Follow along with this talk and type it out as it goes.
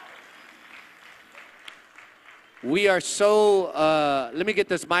We are so, let me get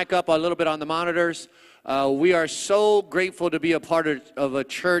this mic up a little bit on the monitors. We are so grateful to be a part of a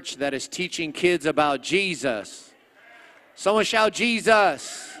church that is teaching kids about Jesus. Someone shout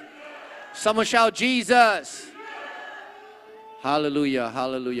Jesus. Someone shout Jesus. Hallelujah,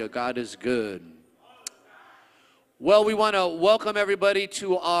 hallelujah. God is good. Well, we want to welcome everybody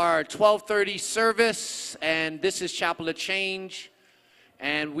to our 12:30 service, and this is Chapel of Change.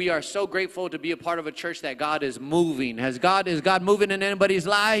 And we are so grateful to be a part of a church that God is moving. Is God moving in anybody's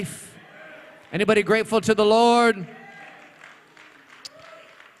life? Anybody grateful to the Lord?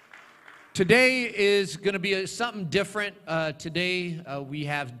 Today is going to be something different. Today we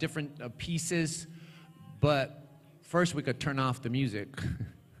have different pieces, but first we could turn off the music.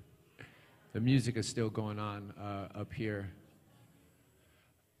 The music is still going on up here.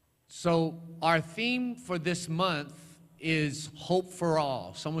 So our theme for this month is hope for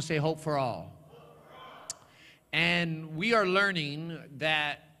all. Someone say hope for all. And we are learning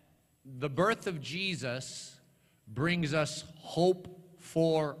that the birth of Jesus brings us hope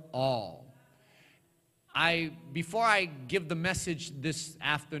for all. Before I give the message this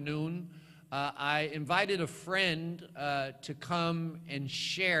afternoon, I invited a friend to come and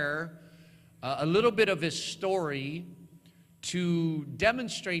share a little bit of his story to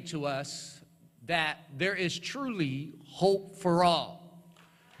demonstrate to us that there is truly hope for all.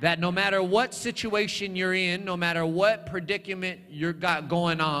 That no matter what situation you're in, no matter what predicament you've got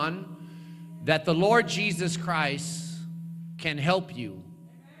going on, that the Lord Jesus Christ can help you.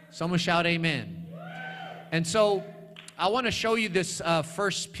 Someone shout amen. And so I want to show you this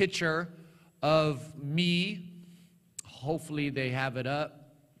first picture of me. Hopefully they have it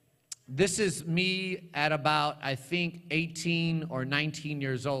up. This is me at about, I think, 18 or 19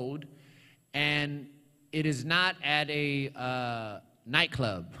 years old. And it is not at a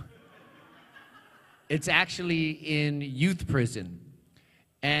nightclub. It's actually in youth prison.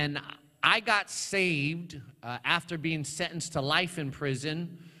 And I got saved after being sentenced to life in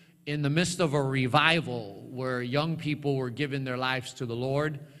prison in the midst of a revival where young people were giving their lives to the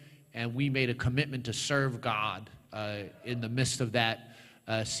Lord, and we made a commitment to serve God in the midst of that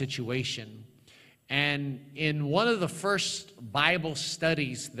situation. And in one of the first Bible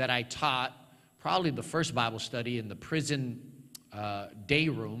studies that I taught, probably the first Bible study in the prison day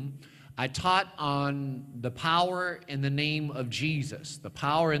room, I taught on the power in the name of Jesus, the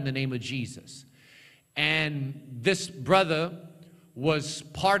power in the name of Jesus. And this brother was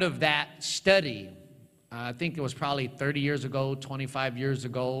part of that study. I think it was probably 30 years ago, 25 years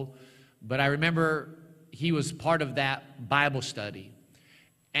ago, but I remember he was part of that Bible study.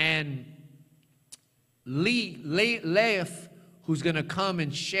 And Leif, who's going to come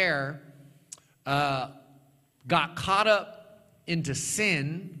and share, got caught up into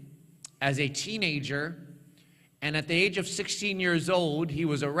sin as a teenager, and at the age of 16 years old, he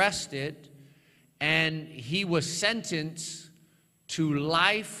was arrested, and he was sentenced to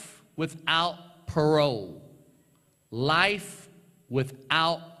life without parole. Life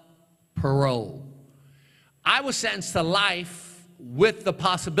without parole. I was sentenced to life with the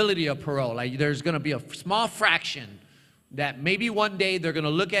possibility of parole. Like there's going to be a small fraction that maybe one day they're going to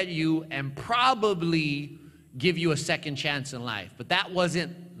look at you and probably give you a second chance in life. But that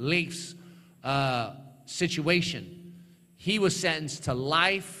wasn't Leif's situation. He was sentenced to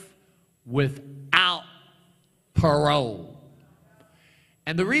life without parole.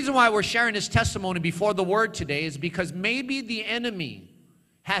 And the reason why we're sharing this testimony before the word today is because maybe the enemy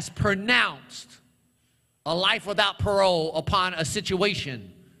has pronounced a life without parole upon a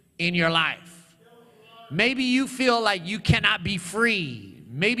situation in your life. Maybe you feel like you cannot be free.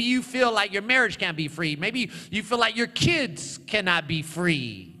 Maybe you feel like your marriage can't be free. Maybe you feel like your kids cannot be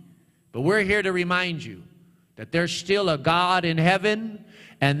free. But we're here to remind you that there's still a God in heaven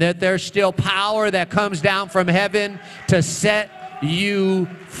and that there's still power that comes down from heaven to set you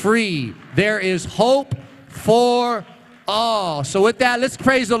free. There is hope for all. So with that, let's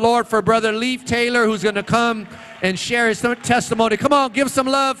praise the Lord for Brother Leif Taylor, who's going to come and share his testimony. Come on, give some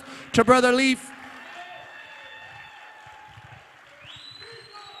love to Brother Leif.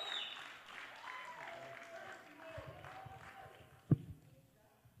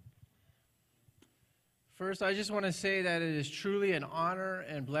 First, I just want to say that it is truly an honor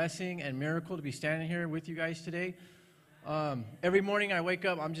and blessing and miracle to be standing here with you guys today. Every morning I wake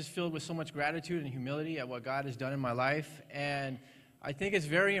up, I'm just filled with so much gratitude and humility at what God has done in my life. And I think it's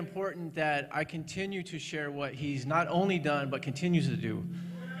very important that I continue to share what He's not only done, but continues to do.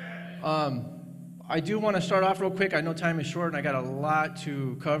 I do want to start off real quick. I know time is short and I got a lot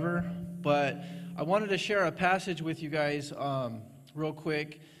to cover, but I wanted to share a passage with you guys real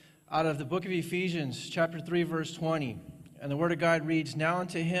quick. out of the book of Ephesians, chapter 3, verse 20. And the Word of God reads, "Now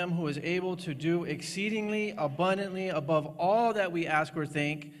unto him who is able to do exceedingly abundantly above all that we ask or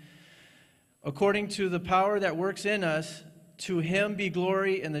think, according to the power that works in us, to him be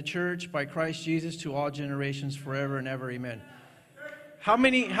glory in the church by Christ Jesus to all generations forever and ever. Amen." How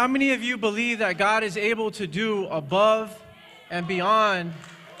many of you believe that God is able to do above and beyond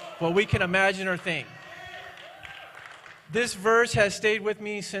what we can imagine or think? This verse has stayed with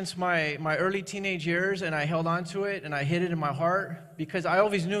me since my early teenage years, and I held on to it, and I hid it in my heart, because I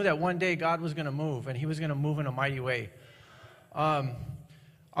always knew that one day God was going to move, and he was going to move in a mighty way. I'm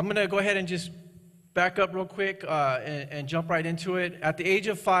going to go ahead and just back up real quick and jump right into it. At the age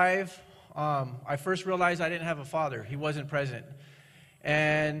of 5, I first realized I didn't have a father. He wasn't present.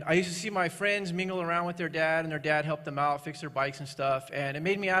 And I used to see my friends mingle around with their dad, and their dad helped them out, fix their bikes and stuff. And it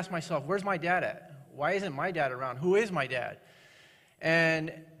made me ask myself, where's my dad at? Why isn't my dad around? Who is my dad?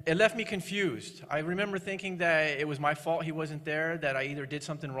 And it left me confused. I remember thinking that it was my fault he wasn't there, that I either did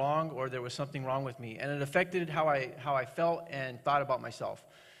something wrong or there was something wrong with me. And it affected how I felt and thought about myself.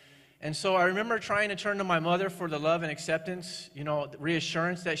 And so I remember trying to turn to my mother for the love and acceptance, the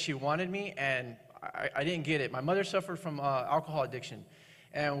reassurance that she wanted me, and I didn't get it. My mother suffered from alcohol addiction.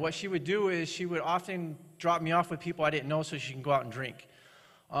 And what she would do is she would often drop me off with people I didn't know so she can go out and drink.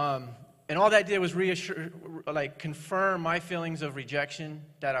 And all that did was confirm my feelings of rejection,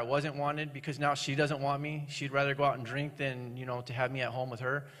 that I wasn't wanted, because now she doesn't want me. She'd rather go out and drink than, to have me at home with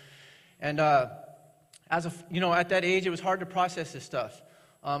her. And at that age, it was hard to process this stuff.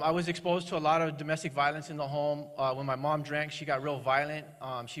 I was exposed to a lot of domestic violence in the home. When my mom drank, she got real violent.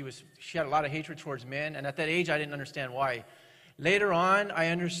 She had a lot of hatred towards men, and at that age, I didn't understand why. Later on,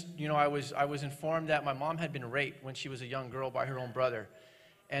 I was informed that my mom had been raped when she was a young girl by her own brother,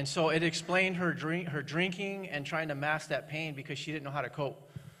 and so it explained her drinking and trying to mask that pain because she didn't know how to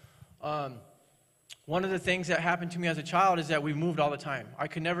cope. One of the things that happened to me as a child is that we moved all the time. I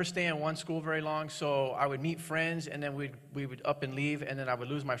could never stay in one school very long, so I would meet friends, and then we would up and leave, and then I would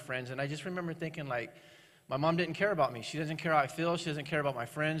lose my friends. And I just remember thinking, my mom didn't care about me. She doesn't care how I feel. She doesn't care about my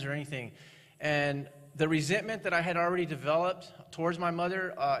friends or anything. And the resentment that I had already developed towards my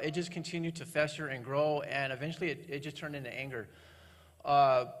mother, it just continued to fester and grow, and eventually it just turned into anger.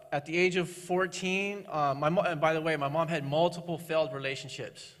 At the age of 14, and by the way, my mom had multiple failed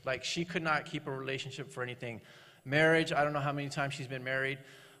relationships. She could not keep a relationship for anything. Marriage, I don't know how many times she's been married,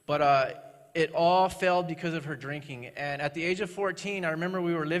 but it all failed because of her drinking. And at the age of 14, I remember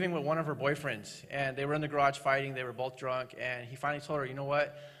we were living with one of her boyfriends, and they were in the garage fighting. They were both drunk, and he finally told her, "You know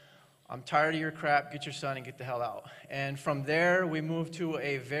what? I'm tired of your crap. Get your son and get the hell out." And from there, we moved to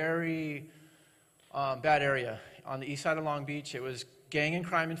a very bad area on the east side of Long Beach. It was gang and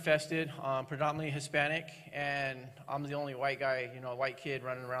crime infested, predominantly Hispanic, and I'm the only white guy, white kid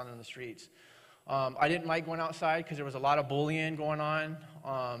running around in the streets. I didn't like going outside because there was a lot of bullying going on,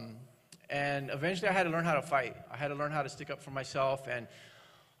 and eventually I had to learn how to fight. I had to learn how to stick up for myself, and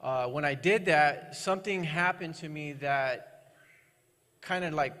when I did that, something happened to me that kind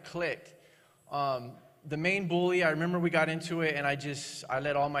of clicked. The main bully, I remember we got into it, and I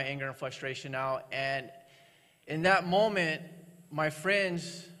let all my anger and frustration out, and in that moment, my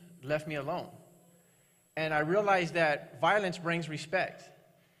friends left me alone. And I realized that violence brings respect.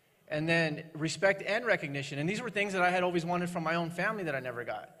 And then respect and recognition. And these were things that I had always wanted from my own family that I never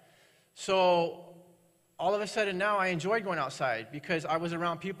got. So all of a sudden now I enjoyed going outside because I was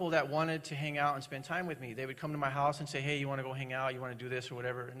around people that wanted to hang out and spend time with me. They would come to my house and say, "Hey, you want to go hang out? You want to do this or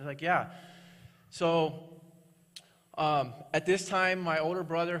whatever?" And they're like, "Yeah." So at this time, my older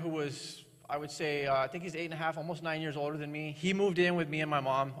brother, who was, I would say, I think he's 8.5, almost 9 years older than me. He moved in with me and my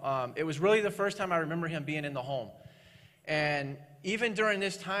mom. It was really the first time I remember him being in the home. And even during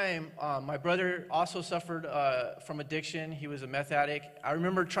this time, my brother also suffered from addiction. He was a meth addict. I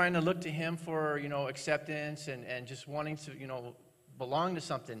remember trying to look to him for, acceptance and just wanting to, belong to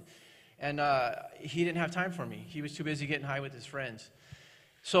something. And he didn't have time for me. He was too busy getting high with his friends.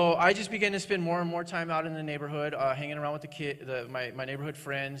 So I just began to spend more and more time out in the neighborhood, hanging around with my neighborhood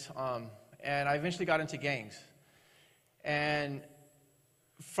friends. And I eventually got into gangs. And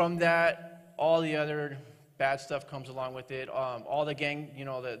from that, all the other bad stuff comes along with it. All the gang,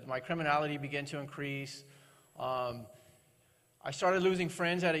 my criminality began to increase. I started losing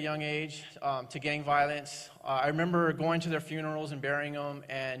friends at a young age to gang violence. I remember going to their funerals and burying them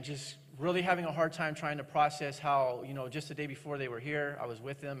and just really having a hard time trying to process how, just the day before they were here, I was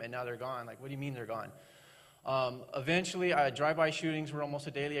with them and now they're gone. What do you mean they're gone? Eventually, drive-by shootings were almost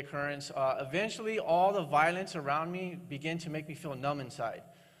a daily occurrence. Eventually, all the violence around me began to make me feel numb inside.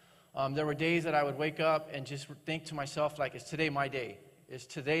 There were days that I would wake up and just think to myself, is today my day? Is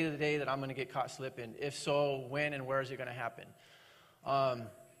today the day that I'm going to get caught slipping? If so, when and where is it going to happen?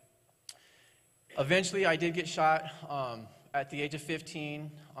 Eventually, I did get shot at the age of 15.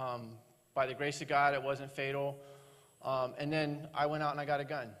 By the grace of God, it wasn't fatal. And then I went out and I got a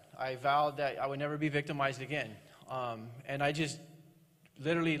gun. I vowed that I would never be victimized again. And I just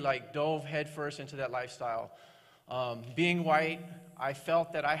literally like dove headfirst into that lifestyle. Being white, I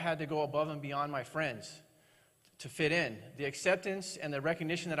felt that I had to go above and beyond my friends to fit in. The acceptance and the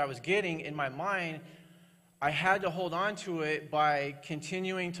recognition that I was getting in my mind, I had to hold on to it by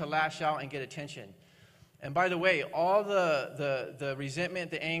continuing to lash out and get attention. And by the way, all the resentment,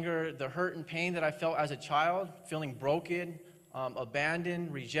 the anger, the hurt and pain that I felt as a child, feeling broken,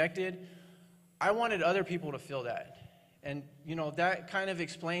 abandoned, rejected, I wanted other people to feel that. And, you know, that kind of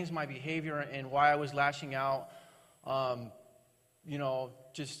explains my behavior and why I was lashing out, you know,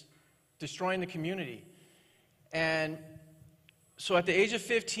 just destroying the community. And so at the age of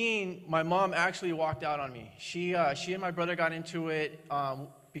 15, my mom actually walked out on me. She and my brother got into it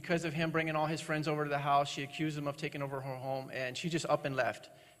because of him bringing all his friends over to the house. She accused him of taking over her home, and she just up and left.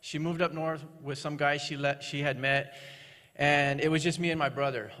 She moved up north with some guy she had met, and it was just me and my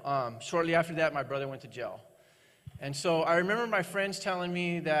brother. Shortly after that, my brother went to jail. And so I remember my friends telling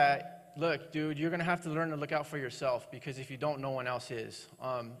me that, look, dude, you're going to have to learn to look out for yourself, because if you don't, no one else is.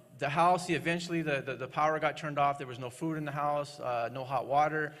 The house, eventually the power got turned off. There was no food in the house, no hot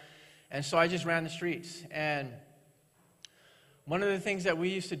water. And so I just ran the streets. And one of the things that we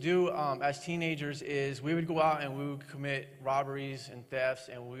used to do as teenagers is we would go out and we would commit robberies and thefts,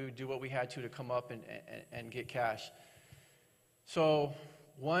 and we would do what we had to come up and get cash. So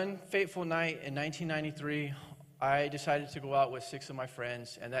one fateful night in 1993, I decided to go out with 6 of my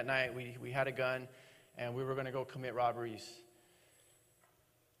friends, and that night we had a gun, and we were going to go commit robberies.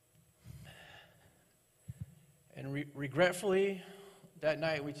 And regretfully, that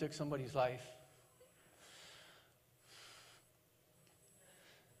night we took somebody's life.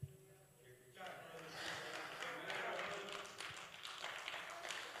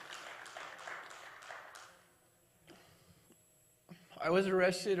 I was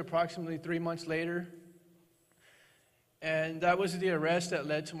arrested approximately 3 months later. And that was the arrest that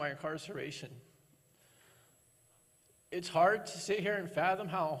led to my incarceration. It's hard to sit here and fathom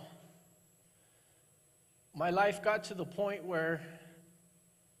how my life got to the point where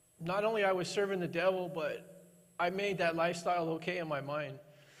not only I was serving the devil, but I made that lifestyle okay in my mind.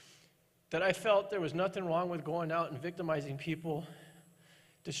 That I felt there was nothing wrong with going out and victimizing people,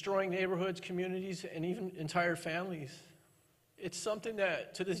 destroying neighborhoods, communities, and even entire families. It's something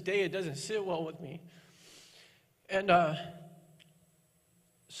that, to this day, it doesn't sit well with me. And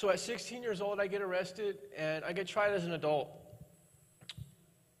so at 16 years old, I get arrested, and I get tried as an adult.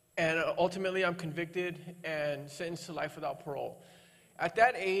 And ultimately, I'm convicted and sentenced to life without parole. At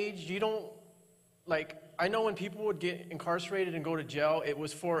that age, you don't, like, I know when people would get incarcerated and go to jail, it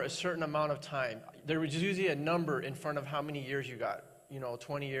was for a certain amount of time. There was usually a number in front of how many years you got. You know,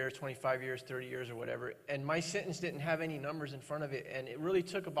 20 years, 25 years, 30 years, or whatever. And my sentence didn't have any numbers in front of it. And it really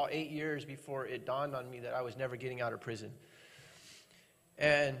took about 8 years before it dawned on me that I was never getting out of prison.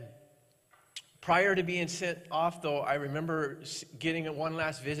 And prior to being sent off, though, I remember getting one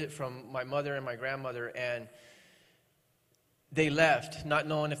last visit from my mother and my grandmother. And they left, not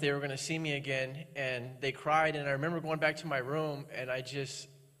knowing if they were going to see me again. And they cried. And I remember going back to my room, and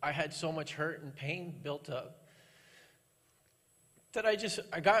I had so much hurt and pain built up that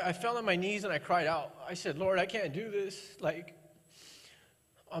I fell on my knees and I cried out. I said, Lord, I can't do this. Like,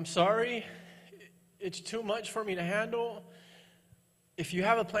 I'm sorry. It's too much for me to handle. If you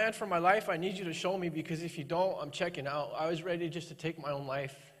have a plan for my life, I need you to show me, because if you don't, I'm checking out. I was ready just to take my own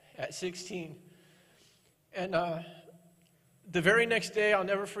life at 16. And the very next day, I'll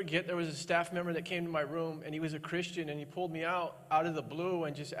never forget, there was a staff member that came to my room, and he was a Christian, and he pulled me out of the blue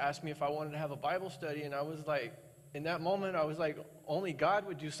and just asked me if I wanted to have a Bible study. And I was like, in that moment, I was like, only God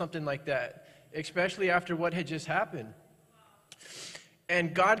would do something like that, especially after what had just happened.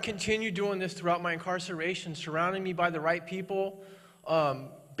 And God continued doing this throughout my incarceration, surrounding me by the right people,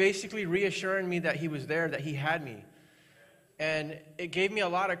 basically reassuring me that He was there, that He had me. And it gave me a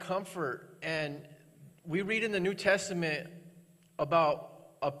lot of comfort. And we read in the New Testament about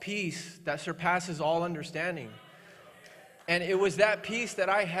a peace that surpasses all understanding. And it was that peace that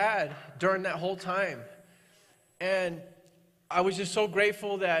I had during that whole time. And I was just so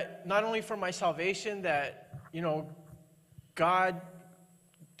grateful that not only for my salvation, that, you know, God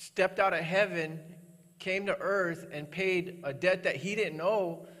stepped out of heaven, came to earth, and paid a debt that He didn't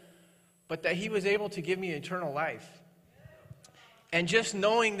owe, but that He was able to give me eternal life. And just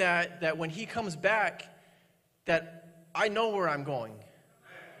knowing that when He comes back, that I know where I'm going.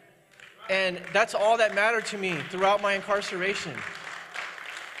 And that's all that mattered to me throughout my incarceration.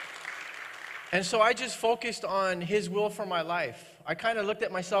 And so I just focused on His will for my life. I kind of looked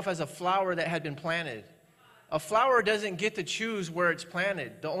at myself as a flower that had been planted. A flower doesn't get to choose where it's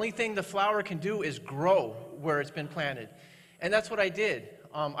planted. The only thing the flower can do is grow where it's been planted. And that's what I did.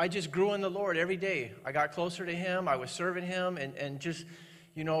 I just grew in the Lord every day. I got closer to Him. I was serving Him. And just,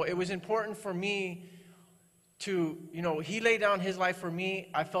 it was important for me to, He laid down His life for me.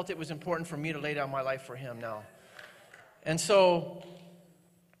 I felt it was important for me to lay down my life for Him now. And so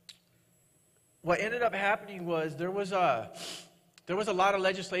what ended up happening was there was a lot of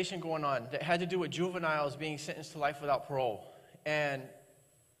legislation going on that had to do with juveniles being sentenced to life without parole. And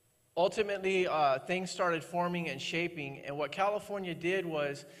ultimately, things started forming and shaping. And what California did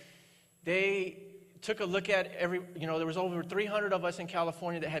was they took a look at there was over 300 of us in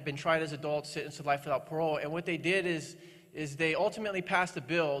California that had been tried as adults, sentenced to life without parole. And what they did is they ultimately passed a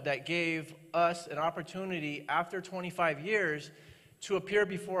bill that gave us an opportunity after 25 years to appear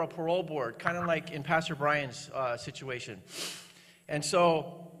before a parole board, kind of like in Pastor Brian's situation. And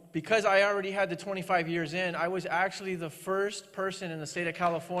so, because I already had the 25 years in, I was actually the first person in the state of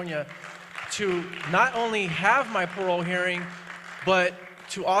California to not only have my parole hearing, but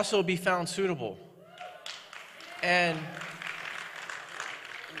to also be found suitable. And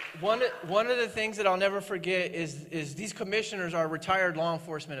one of the things that I'll never forget is these commissioners are retired law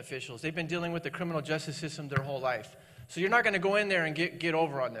enforcement officials. They've been dealing with the criminal justice system their whole life. So you're not going to go in there and get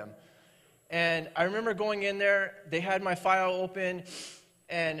over on them. And I remember going in there, they had my file open,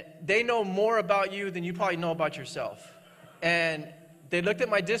 and they know more about you than you probably know about yourself. And they looked at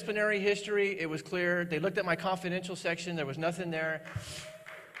my disciplinary history, it was clear. They looked at my confidential section, there was nothing there.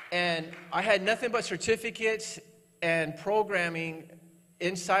 And I had nothing but certificates and programming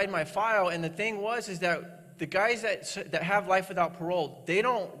inside my file. And the thing is that the guys that have life without parole,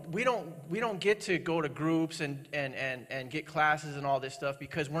 we don't get to go to groups and get classes and all this stuff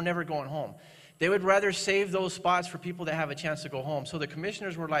because we're never going home. They would rather save those spots for people that have a chance to go home. So the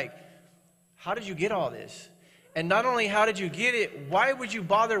commissioners were like, how did you get all this? And not only how did you get it, why would you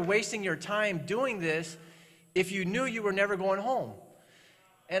bother wasting your time doing this if you knew you were never going home?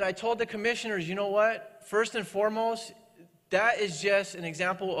 And I told the commissioners, you know what? First and foremost, that is just an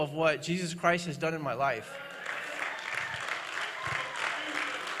example of what Jesus Christ has done in my life.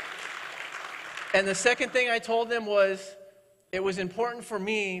 And the second thing I told them was, it was important for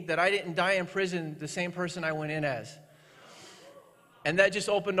me that I didn't die in prison the same person I went in as. And that just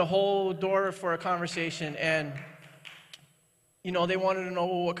opened a whole door for a conversation. And, they wanted to know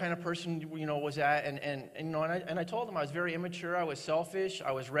what kind of person, was that. And I told them I was very immature. I was selfish.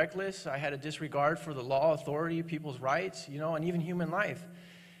 I was reckless. I had a disregard for the law, authority, people's rights, and even human life.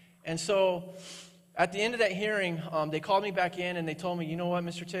 And so at the end of that hearing, they called me back in and they told me, you know what,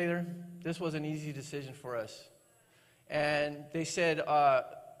 Mr. Taylor, this was an easy decision for us. And they said,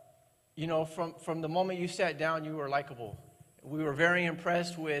 from the moment you sat down, you were likable. We were very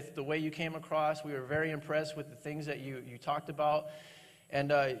impressed with the way you came across. We were very impressed with the things that you talked about.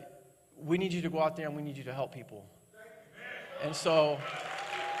 And we need you to go out there and we need you to help people. And so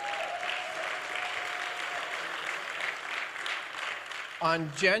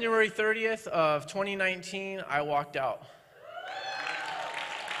on January 30th of 2019, I walked out.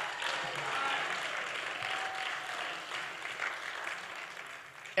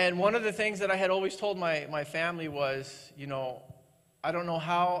 And one of the things that I had always told my family was, I don't know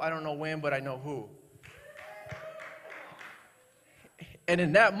how, I don't know when, but I know who. And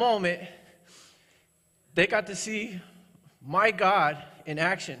in that moment, they got to see my God in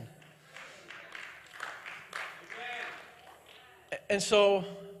action. And so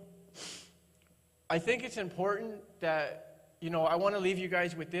I think it's important that, I want to leave you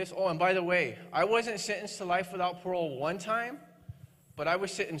guys with this. Oh, and by the way, I wasn't sentenced to life without parole one time, but I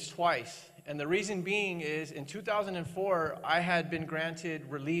was sentenced twice. And the reason being is in 2004, I had been granted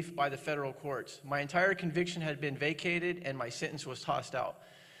relief by the federal courts. My entire conviction had been vacated and my sentence was tossed out.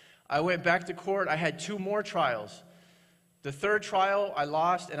 I went back to court. I had 2 more trials. The third trial, I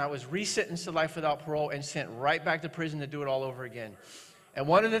lost and I was resentenced to life without parole and sent right back to prison to do it all over again. And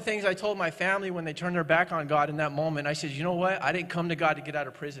one of the things I told my family when they turned their back on God in that moment, I said, you know what? I didn't come to God to get out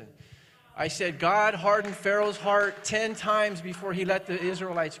of prison. I said, God hardened Pharaoh's heart 10 times before he let the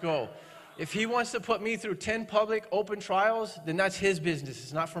Israelites go. If he wants to put me through 10 public open trials, then that's his business.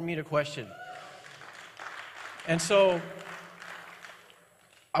 It's not for me to question. And so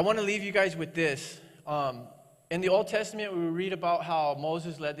I want to leave you guys with this. In the Old Testament, we read about how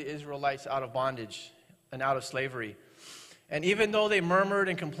Moses led the Israelites out of bondage and out of slavery. And even though they murmured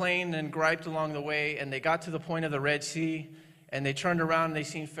and complained and griped along the way, and they got to the point of the Red Sea, and they turned around and they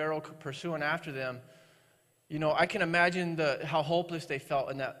seen Pharaoh pursuing after them, you know, I can imagine how hopeless they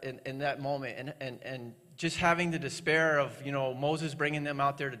felt in that moment, and just having the despair of, you know, Moses bringing them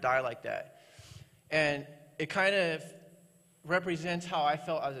out there to die like that. And it kind of represents how I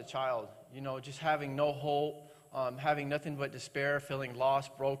felt as a child, you know, just having no hope, having nothing but despair, feeling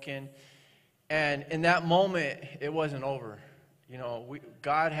lost, broken. And in that moment, it wasn't over. You know,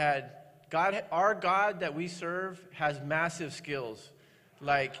 our God that we serve has massive skills.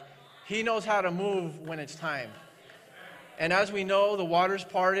 Like, he knows how to move when it's time. And as we know, the waters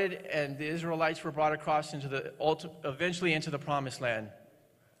parted and the Israelites were brought across eventually into the promised land.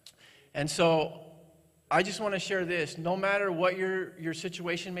 And so I just want to share this. No matter what your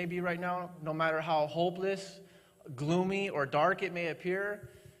situation may be right now, no matter how hopeless, gloomy, or dark it may appear,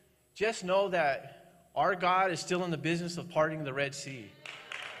 just know that our God is still in the business of parting the Red Sea.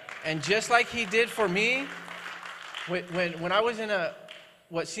 And just like he did for me, when I was in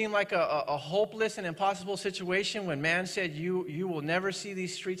what seemed like a hopeless and impossible situation, when man said, you will never see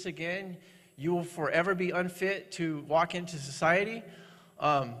these streets again, you will forever be unfit to walk into society,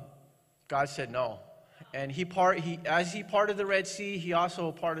 God said no. And as he parted the Red Sea, he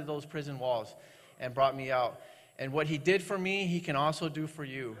also parted those prison walls and brought me out. And what he did for me, he can also do for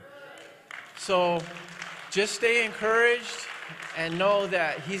you. So just stay encouraged and know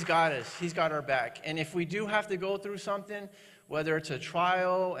that he's got us. He's got our back. And if we do have to go through something, whether it's a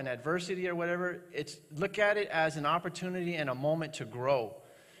trial, an adversity, or whatever, look at it as an opportunity and a moment to grow.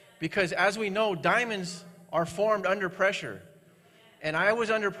 Because as we know, diamonds are formed under pressure. And I was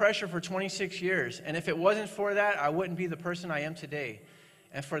under pressure for 26 years. And if it wasn't for that, I wouldn't be the person I am today.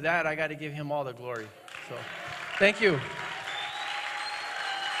 And for that, I got to give him all the glory. So, thank you.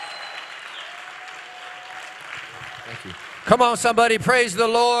 Thank you. Come on, somebody, praise the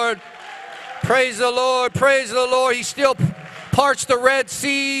Lord. Praise the Lord. Praise the Lord. He still parts the Red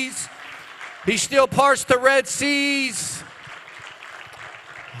Seas. He still parts the Red Seas.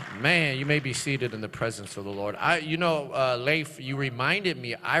 Man, you may be seated in the presence of the Lord. Leif, you reminded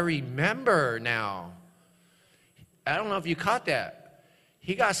me. I remember now. I don't know if you caught that.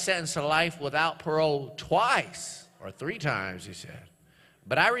 He got sentenced to life without parole twice, or 3 times, he said.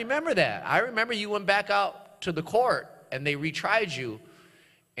 But I remember that. I remember you went back out to the court, and they retried you.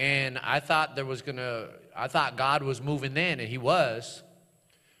 And I thought God was moving then, and he was.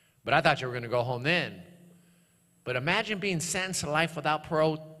 But I thought you were going to go home then. But imagine being sentenced to life without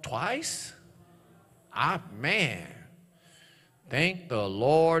parole twice. Man. Thank the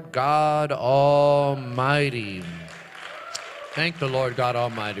Lord God Almighty. Thank the Lord God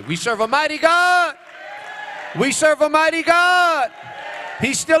Almighty. We serve a mighty God. We serve a mighty God.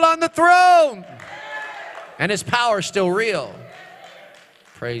 He's still on the throne. And his power is still real.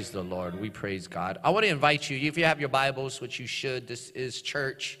 Praise the Lord. We praise God. I want to invite you, if you have your Bibles, which you should, this is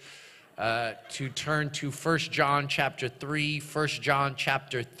church, to turn to 1 John chapter 3. 1 John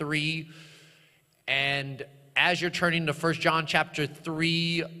chapter 3. And as you're turning to 1 John chapter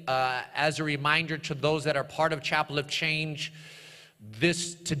 3, as a reminder to those that are part of Chapel of Change,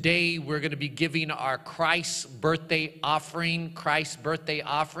 today we're going to be giving our Christ birthday offering.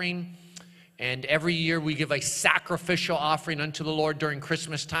 And every year we give a sacrificial offering unto the Lord during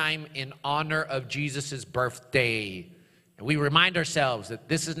Christmas time in honor of Jesus' birthday. And we remind ourselves that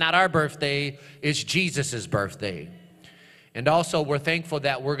this is not our birthday, it's Jesus' birthday. And also we're thankful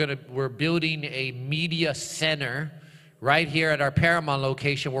that we're building a media center right here at our Paramount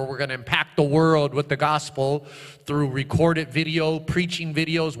location where we're going to impact the world with the gospel through recorded video, preaching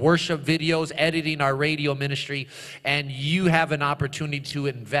videos, worship videos, editing our radio ministry, and you have an opportunity to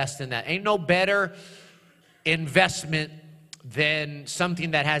invest in that. Ain't no better investment than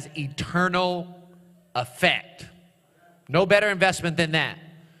something that has eternal effect. No better investment than that.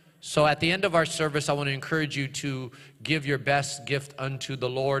 So at the end of our service, I want to encourage you to give your best gift unto the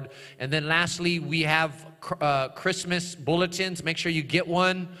Lord. And then lastly, we have Christmas bulletins. Make sure you get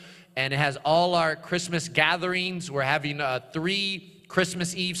one. And it has all our Christmas gatherings. We're having 3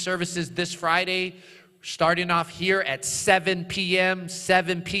 Christmas Eve services this Friday, starting off here at 7 p.m.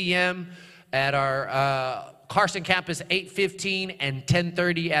 at our Carson campus, 8:15, and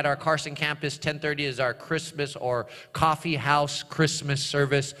 10:30 at our Carson campus. 10:30 is our Christmas or coffee house Christmas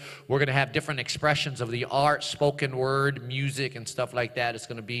service. We're going to have different expressions of the art, spoken word, music, and stuff like that. It's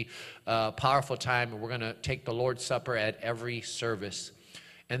going to be a powerful time, and we're going to take the Lord's Supper at every service.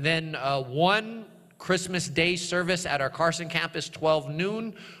 And then one Christmas Day service at our Carson campus, 12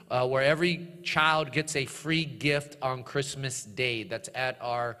 noon, where every child gets a free gift on Christmas Day. That's at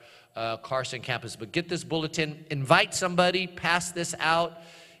our Carson campus. But get this bulletin, invite somebody, pass this out,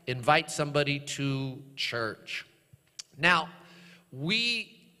 invite somebody to church. Now,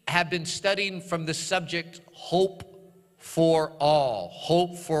 we have been studying from the subject, hope for all.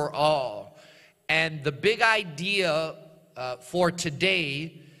 Hope for all. And the big idea for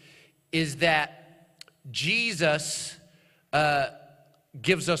today is that Jesus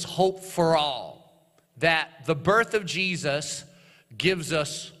gives us hope for all. That the birth of Jesus gives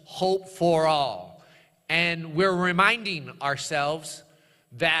us hope for all. And we're reminding ourselves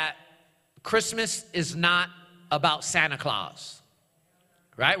that Christmas is not about Santa Claus,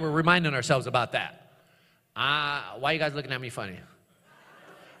 right? We're reminding ourselves about that. Why are you guys looking at me funny?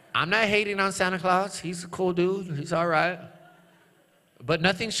 I'm not hating on Santa Claus. He's a cool dude. He's all right. But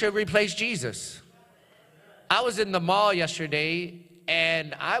nothing should replace Jesus. I was in the mall yesterday,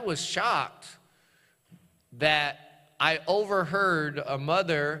 and I was shocked that I overheard a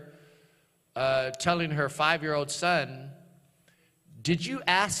mother telling her 5-year-old son, "Did you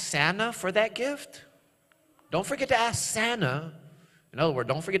ask Santa for that gift? Don't forget to ask Santa." In other words,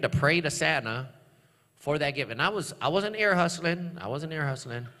 don't forget to pray to Santa for that gift. And I wasn't ear hustling.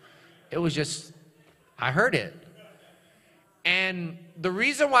 It was just, I heard it. And the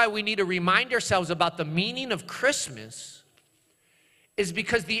reason why we need to remind ourselves about the meaning of Christmas is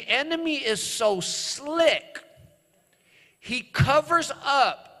because the enemy is so slick. He covers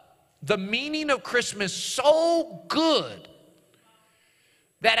up the meaning of Christmas so good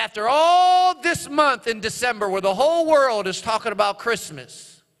that after all this month in December where the whole world is talking about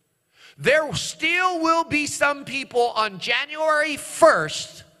Christmas, there still will be some people on January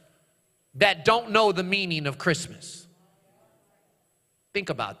 1st that don't know the meaning of Christmas. Think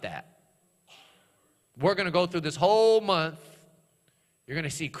about that. We're going to go through this whole month. You're going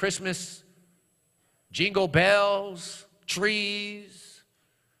to see Christmas, jingle bells, trees,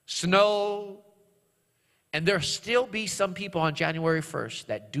 snow, and there'll still be some people on January 1st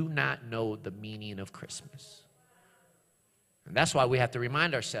that do not know the meaning of Christmas. And that's why we have to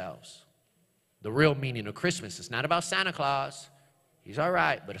remind ourselves the real meaning of Christmas. It's not about Santa Claus. He's all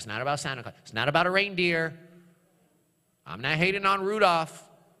right, but it's not about Santa Claus. It's not about a reindeer. I'm not hating on Rudolph.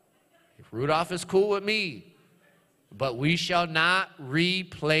 Rudolph is cool with me. But we shall not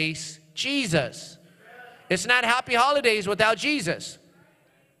replace Jesus. It's not happy holidays without Jesus.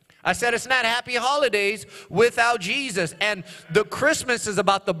 I said it's not happy holidays without Jesus. And the Christmas is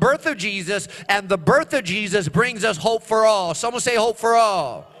about the birth of Jesus, and the birth of Jesus brings us hope for all. Someone say hope for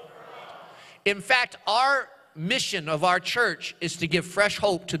all. In fact, our mission of our church is to give fresh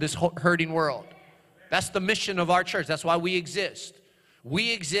hope to this hurting world. That's the mission of our church. That's why we exist.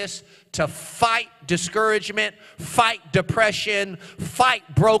 We exist to fight discouragement, fight depression,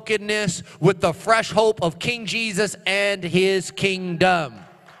 fight brokenness with the fresh hope of King Jesus and his kingdom.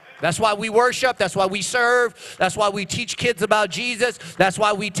 That's why we worship. That's why we serve. That's why we teach kids about Jesus. That's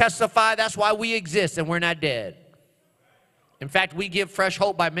why we testify. That's why we exist and we're not dead. In fact, we give fresh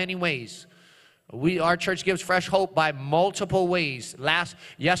hope by many ways. Our church gives fresh hope by multiple ways.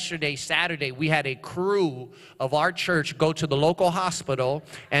 Yesterday, Saturday, we had a crew of our church go to the local hospital,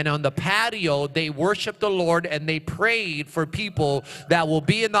 and on the patio, they worshiped the Lord and they prayed for people that will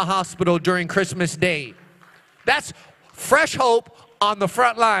be in the hospital during Christmas Day. That's fresh hope on the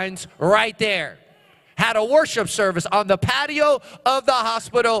front lines right there. Had a worship service on the patio of the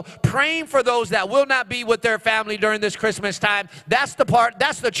hospital, praying for those that will not be with their family during this Christmas time. That's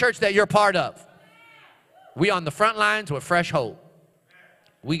the church that you're part of. We on the front lines with fresh hope.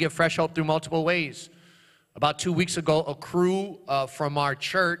 We give fresh hope through multiple ways. About 2 weeks ago, a crew from our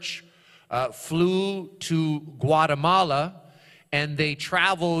church flew to Guatemala, and they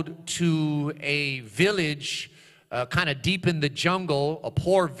traveled to a village kind of deep in the jungle, a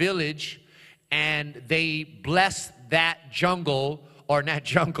poor village, and they blessed that jungle, or not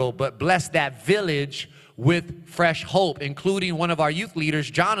jungle, but blessed that village with fresh hope, including one of our youth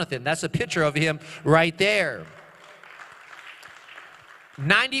leaders, Jonathan. That's a picture of him right there.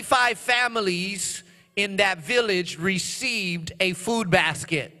 95 families in that village received a food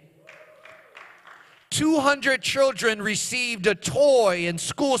basket. 200 children received a toy and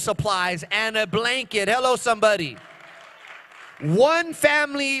school supplies and a blanket. Hello, somebody. One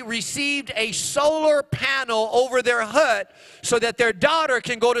family received a solar panel over their hut so that their daughter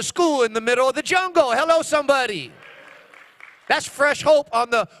can go to school in the middle of the jungle. Hello, somebody. That's fresh hope on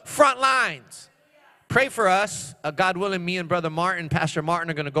the front lines. Pray for us. God willing, me and Brother Martin, Pastor Martin,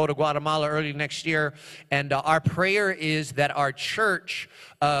 are going to go to Guatemala early next year. And our prayer is that our church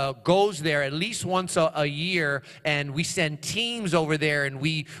goes there at least once a year, and we send teams over there, and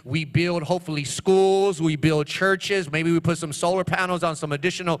we build, hopefully, schools. We build churches. Maybe we put some solar panels on some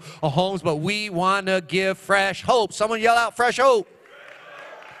additional homes. But we want to give fresh hope. Someone yell out, fresh hope.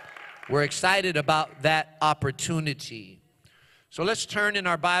 We're excited about that opportunity. So let's turn in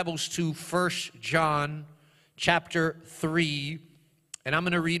our Bibles to 1 John chapter 3, and I'm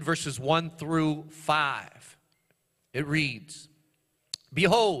going to read verses 1 through 5. It reads,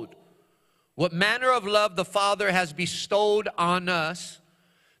 "Behold, what manner of love the Father has bestowed on us,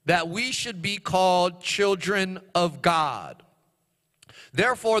 that we should be called children of God.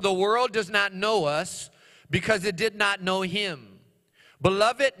 Therefore the world does not know us, because it did not know him.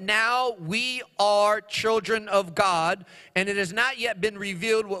 Beloved, now we are children of God, and it has not yet been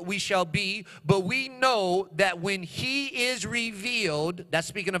revealed what we shall be, but we know that when he is revealed," that's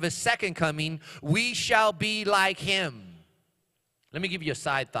speaking of his second coming, "we shall be like him." Let me give you a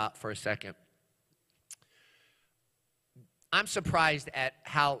side thought for a second. I'm surprised at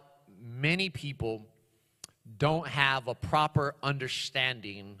how many people don't have a proper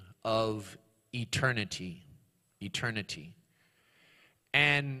understanding of eternity. Eternity.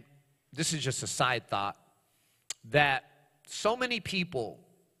 And this is just a side thought, that so many people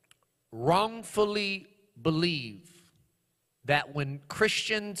wrongfully believe that when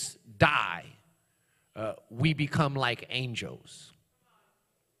Christians die, we become like angels.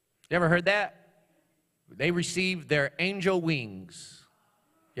 You ever heard that? They receive their angel wings.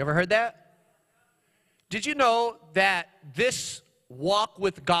 You ever heard that? Did you know that this walk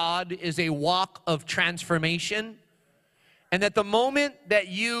with God is a walk of transformation? And that the moment that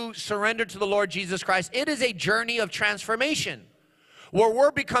you surrender to the Lord Jesus Christ, it is a journey of transformation where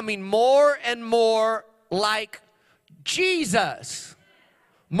we're becoming more and more like Jesus.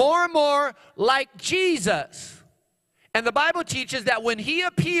 More and more like Jesus. And the Bible teaches that when he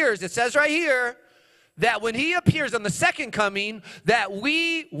appears, it says right here, that when he appears on the second coming, that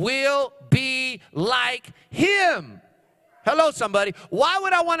we will be like him. Hello, somebody. Why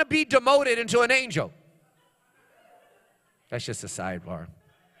would I want to be demoted into an angel? That's just a sidebar.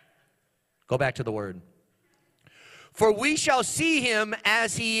 Go back to the word. "For we shall see him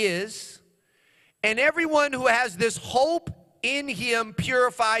as he is, and everyone who has this hope in him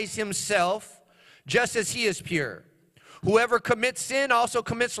purifies himself, just as he is pure. Whoever commits sin also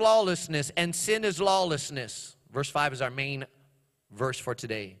commits lawlessness, and sin is lawlessness." Verse 5 is our main verse for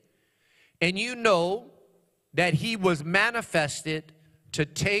today. "And you know that he was manifested to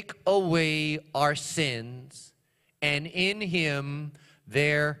take away our sins, and in him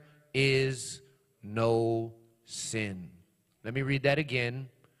there is no sin." Let me read that again.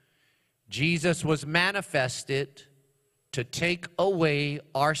 Jesus was manifested to take away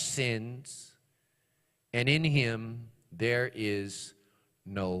our sins, and in him there is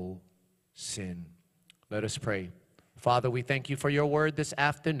no sin. Let us pray. Father, we thank you for your word this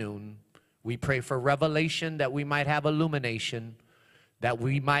afternoon. We pray for revelation, that we might have illumination, that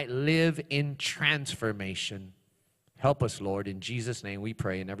we might live in transformation. Help us, Lord. In Jesus' name we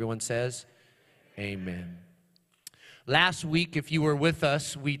pray. And everyone says, amen. Last week, if you were with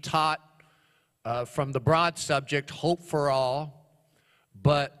us, we taught from the broad subject, hope for all.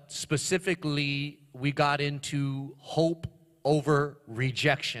 But specifically, we got into hope over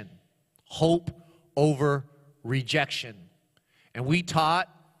rejection. Hope over rejection. And we taught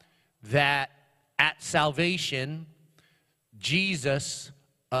that at salvation, Jesus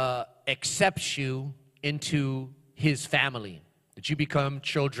accepts you into his family, that you become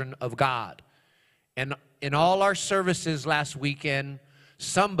children of God. And in all our services last weekend,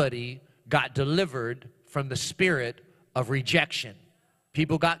 somebody got delivered from the spirit of rejection.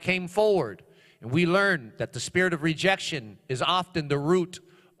 People came forward, and we learned that the spirit of rejection is often the root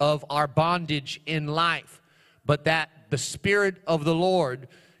of our bondage in life, but that the Spirit of the Lord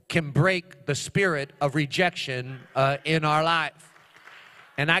can break the spirit of rejection in our life.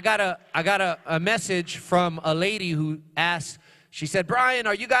 And I got a message from a lady who asked, she said, "Brian,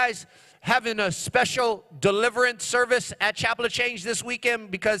 are you guys having a special deliverance service at Chapel of Change this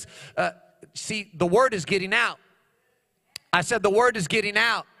weekend? Because, see, the word is getting out." I said, the word is getting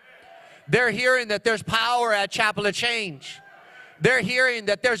out. They're hearing that there's power at Chapel of Change. They're hearing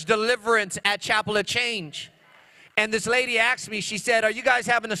that there's deliverance at Chapel of Change. And this lady asked me, she said, "Are you guys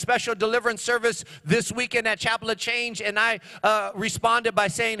having a special deliverance service this weekend at Chapel of Change?" And I responded by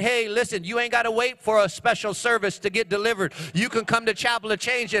saying, "Hey, listen, you ain't got to wait for a special service to get delivered. You can come to Chapel of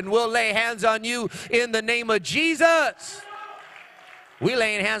Change and we'll lay hands on you in the name of Jesus." We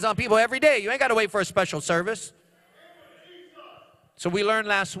laying hands on people every day. You ain't got to wait for a special service. So we learned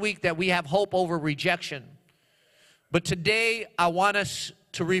last week that we have hope over rejection. But today I want us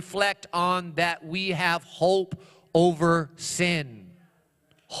to reflect on that we have hope over sin.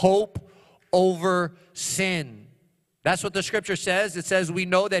 Hope over sin. That's what the scripture says. It says we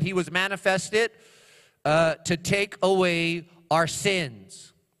know that he was manifested to take away our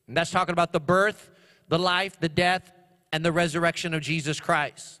sins. And that's talking about the birth, the life, the death, and the resurrection of Jesus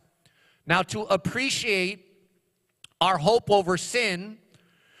Christ. Now, to appreciate our hope over sin,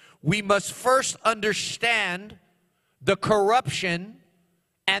 we must first understand the corruption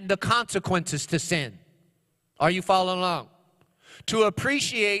and the consequences to sin. Are you following along? To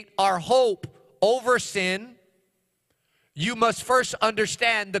appreciate our hope over sin, you must first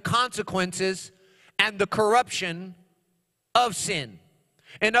understand the consequences and the corruption of sin.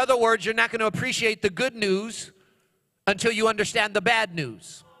 In other words, you're not going to appreciate the good news until you understand the bad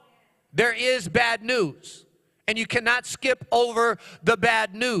news. There is bad news, and you cannot skip over the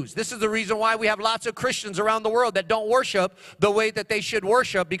bad news. This is the reason why we have lots of Christians around the world that don't worship the way that they should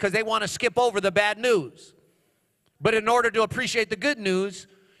worship, because they want to skip over the bad news. But in order to appreciate the good news,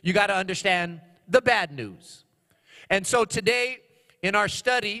 you got to understand the bad news. And so today in our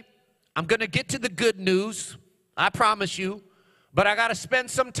study, I'm going to get to the good news, I promise you, but I got to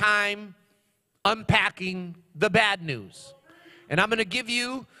spend some time unpacking the bad news. And I'm going to give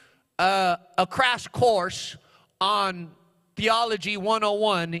you a crash course on Theology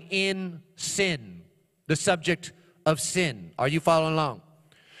 101 in sin, the subject of sin. Are you following along?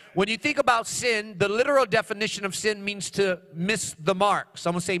 When you think about sin, the literal definition of sin means to miss the mark.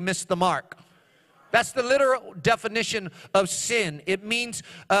 Someone say miss the mark. That's the literal definition of sin. It means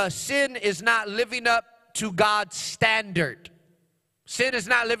sin is not living up to God's standard. Sin is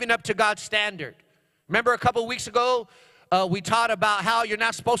not living up to God's standard. Remember a couple weeks ago, we taught about how you're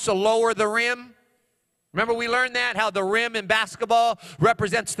not supposed to lower the rim. Remember we learned that, how the rim in basketball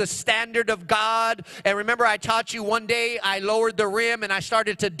represents the standard of God. And remember I taught you one day I lowered the rim and I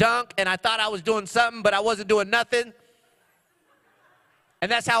started to dunk and I thought I was doing something, but I wasn't doing nothing.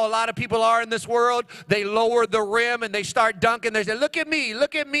 And that's how a lot of people are in this world. They lower the rim and they start dunking. They say, look at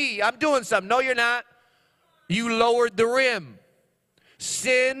me, I'm doing something. No, you're not. You lowered the rim.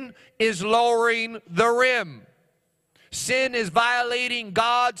 Sin is lowering the rim. Sin is violating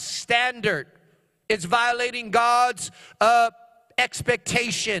God's standard. It's violating God's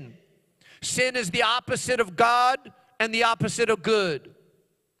expectation. Sin is the opposite of God and the opposite of good.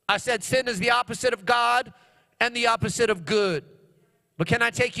 I said sin is the opposite of God and the opposite of good. But can I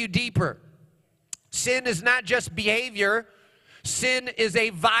take you deeper? Sin is not just behavior. Sin is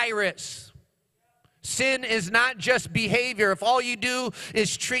a virus. Sin is not just behavior. If all you do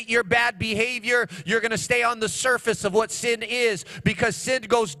is treat your bad behavior, you're going to stay on the surface of what sin is, because sin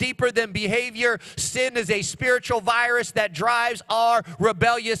goes deeper than behavior. Sin is a spiritual virus that drives our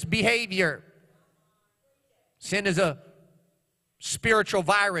rebellious behavior. Sin is a spiritual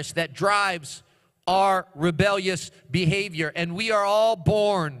virus that drives our rebellious behavior. And we are all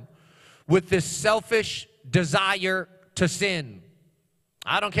born with this selfish desire to sin.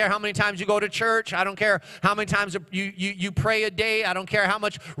 I don't care how many times you go to church. I don't care how many times you pray a day. I don't care how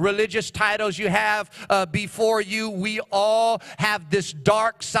much religious titles you have before you. We all have this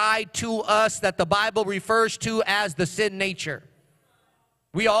dark side to us that the Bible refers to as the sin nature.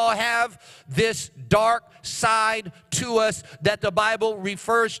 We all have this dark side to us that the Bible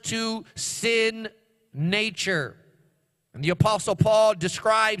refers to sin nature. And the Apostle Paul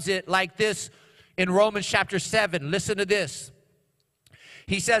describes it like this in Romans chapter 7. Listen to this.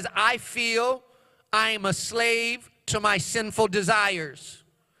 He says, I feel I am a slave to my sinful desires.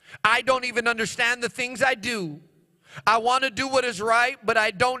 I don't even understand the things I do. I want to do what is right, but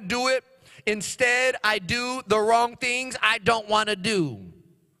I don't do it. Instead, I do the wrong things I don't want to do.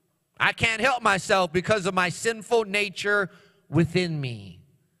 I can't help myself because of my sinful nature within me.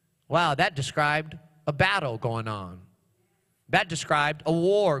 Wow, that described a battle going on. That described a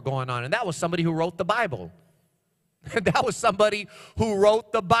war going on. And that was somebody who wrote the Bible. That was somebody who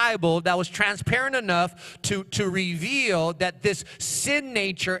wrote the Bible that was transparent enough to reveal that this sin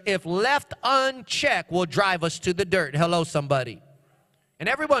nature, if left unchecked, will drive us to the dirt. Hello, somebody. And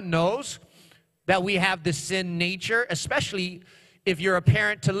everyone knows that we have this sin nature, especially if you're a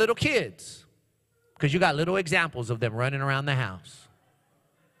parent to little kids, because you got little examples of them running around the house.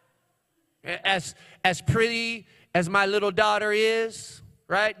 As pretty as my little daughter is,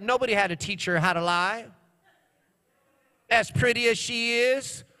 right? Nobody had to teach her how to lie. As pretty as she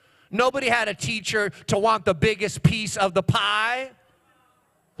is, nobody had to teach her to want the biggest piece of the pie.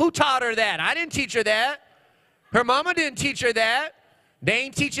 Who taught her that? I didn't teach her that. Her mama didn't teach her that. They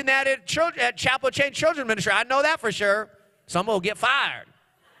ain't teaching that at Chapel Change Children's Ministry. I know that for sure. Someone will get fired.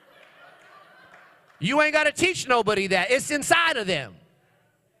 You ain't got to teach nobody that. It's inside of them.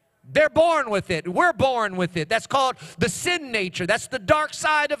 They're born with it. We're born with it. That's called the sin nature. That's the dark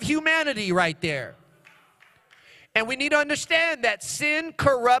side of humanity right there. And we need to understand that sin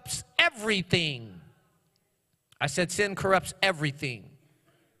corrupts everything. I said sin corrupts everything.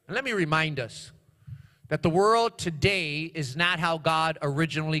 And let me remind us that the world today is not how God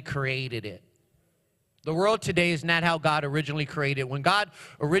originally created it. The world today is not how God originally created it. When God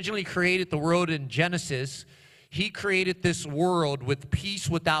originally created the world in Genesis, He created this world with peace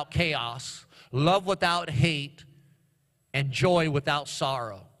without chaos, love without hate, and joy without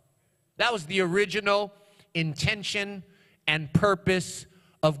sorrow. That was the original intention and purpose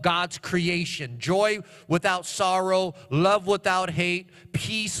of God's creation. Joy without sorrow, love without hate,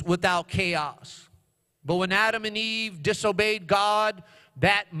 peace without chaos. But when Adam and Eve disobeyed God,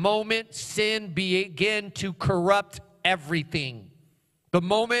 that moment sin began to corrupt everything. The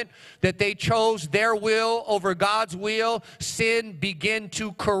moment that they chose their will over God's will, sin began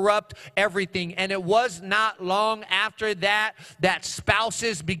to corrupt everything. And it was not long after that that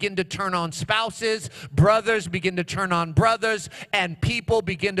spouses begin to turn on spouses, brothers begin to turn on brothers, and people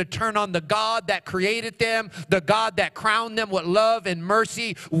begin to turn on the God that created them, the God that crowned them with love and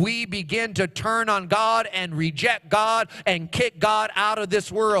mercy. We begin to turn on God and reject God and kick God out of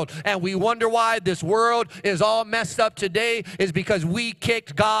this world. And we wonder why this world is all messed up today is because we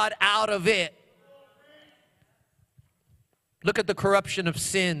kicked God out of it. Look at the corruption of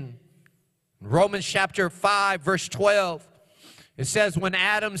sin. Romans chapter 5, verse 12. It says, when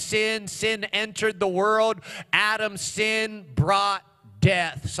Adam sinned, sin entered the world. Adam's sin brought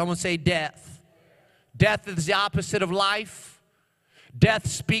death. Someone say death. Death is the opposite of life. Death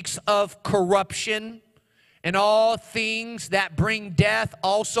speaks of corruption. And all things that bring death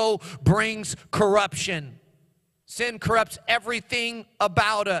also brings corruption. Sin corrupts everything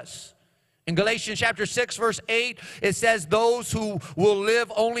about us. In Galatians chapter 6, verse 8, it says, those who will live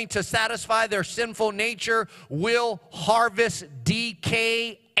only to satisfy their sinful nature will harvest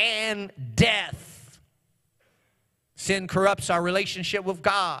decay and death. Sin corrupts our relationship with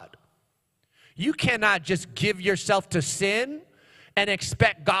God. You cannot just give yourself to sin and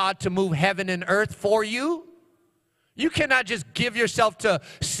expect God to move heaven and earth for you. You cannot just give yourself to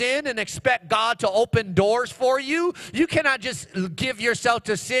sin and expect God to open doors for you. You cannot just give yourself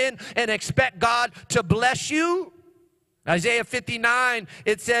to sin and expect God to bless you. Isaiah 59,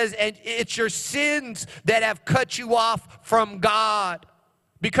 it says, and it's your sins that have cut you off from God.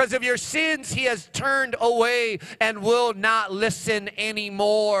 Because of your sins, He has turned away and will not listen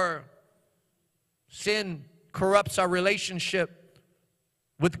anymore. Sin corrupts our relationship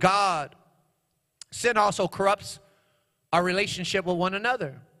with God. Sin also corrupts our relationship with one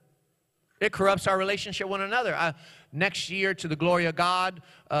another. It corrupts our relationship with one another. Next year, to the glory of God,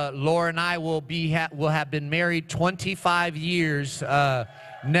 Laura and I will have been married 25 years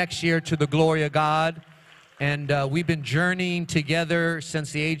next year, to the glory of God. And we've been journeying together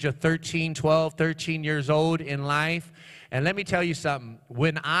since the age of 13 years old in life. And let me tell you something.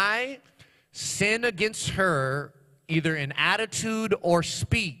 When I sin against her, either in attitude or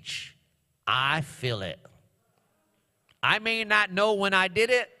speech, I feel it. I may not know when I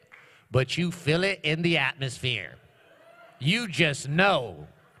did it, but you feel it in the atmosphere. You just know.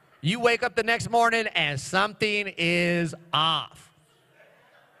 You wake up the next morning and something is off.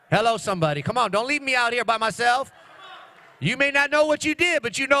 Hello, somebody. Come on, don't leave me out here by myself. You may not know what you did,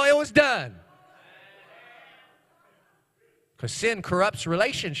 but you know it was done. Because sin corrupts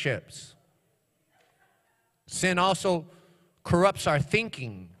relationships. Sin also corrupts our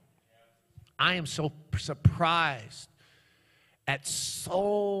thinking. I am so surprised at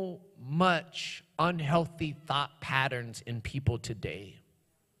so much unhealthy thought patterns in people today.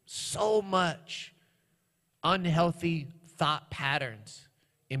 So much unhealthy thought patterns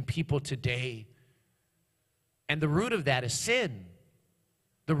in people today. And the root of that is sin.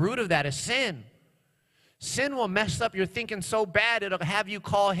 The root of that is sin. Sin will mess up your thinking so bad it'll have you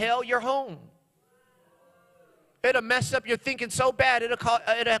call hell your home. It'll mess up your thinking so bad it'll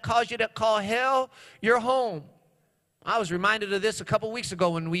cause you to call hell your home. I was reminded of this a couple weeks ago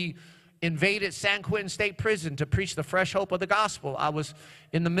when we invaded San Quentin State Prison to preach the fresh hope of the gospel. I was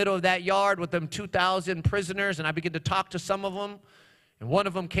in the middle of that yard with them 2,000 prisoners, and I began to talk to some of them. And one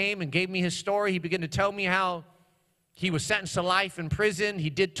of them came and gave me his story. He began to tell me how he was sentenced to life in prison.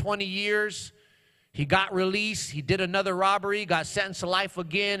 He did 20 years. He got released. He did another robbery, got sentenced to life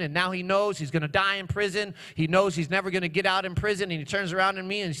again, and now he knows he's going to die in prison. He knows he's never going to get out in prison, and he turns around to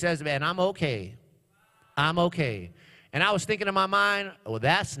me and he says, man, I'm okay. I'm okay. And I was thinking in my mind, well,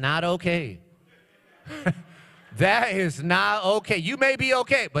 that's not okay. That is not okay. You may be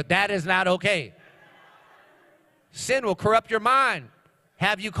okay, but that is not okay. Sin will corrupt your mind,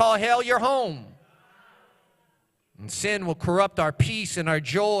 have you call hell your home. And sin will corrupt our peace and our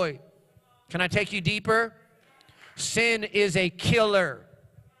joy. Can I take you deeper? Sin is a killer.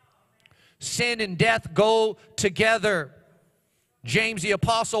 Sin and death go together. James the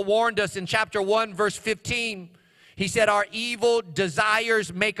apostle warned us in chapter 1, verse 15. He said, our evil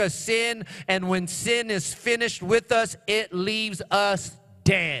desires make us sin, and when sin is finished with us, it leaves us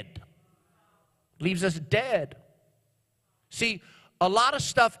dead. Leaves us dead. See, a lot of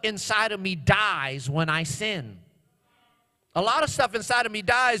stuff inside of me dies when I sin. A lot of stuff inside of me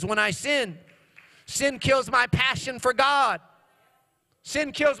dies when I sin. Sin kills my passion for God.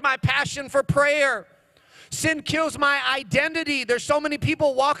 Sin kills my passion for prayer. Sin kills my identity. There's so many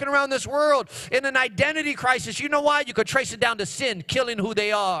people walking around this world in an identity crisis. You know why? You could trace it down to sin, killing who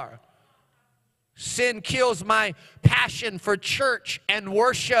they are. Sin kills my passion for church and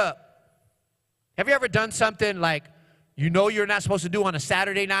worship. Have you ever done something like you know you're not supposed to do on a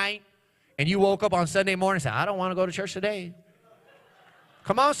Saturday night, and you woke up on Sunday morning and said, I don't want to go to church today?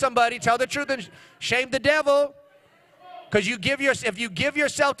 Come on, somebody, tell the truth and shame the devil. Because if you give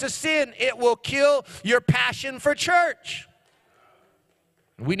yourself to sin, it will kill your passion for church.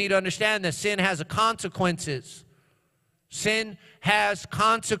 We need to understand that sin has consequences. Sin has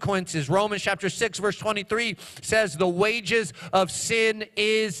consequences. Romans chapter 6, verse 23 says, the wages of sin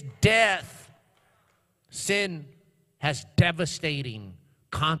is death. Sin has devastating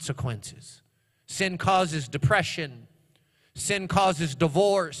consequences. Sin causes depression. Sin causes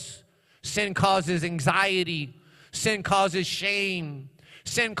divorce. Sin causes anxiety. Sin causes shame.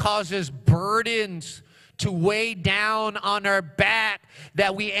 Sin causes burdens to weigh down on our back,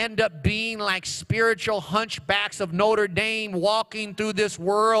 that we end up being like spiritual hunchbacks of Notre Dame, walking through this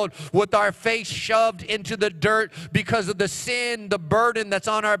world with our face shoved into the dirt because of the sin, the burden that's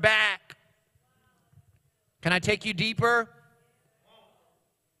on our back. Can I take you deeper?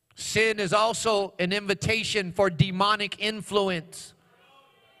 Sin is also an invitation for demonic influence.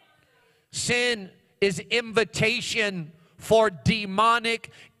 Sin is invitation for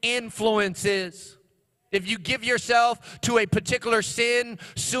demonic influences. If you give yourself to a particular sin,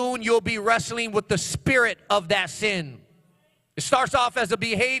 soon you'll be wrestling with the spirit of that sin. It starts off as a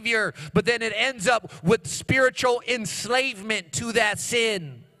behavior, but then it ends up with spiritual enslavement to that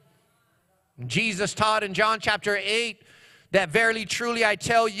sin. Jesus taught in John chapter 8 that verily, truly, I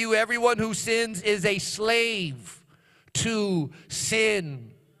tell you, everyone who sins is a slave to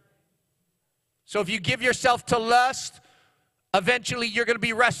sin. So if you give yourself to lust, eventually you're going to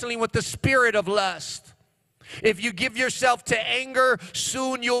be wrestling with the spirit of lust. If you give yourself to anger,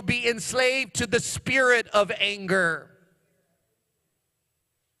 soon you'll be enslaved to the spirit of anger.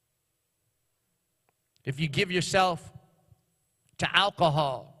 If you give yourself to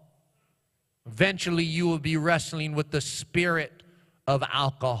alcohol, eventually you will be wrestling with the spirit of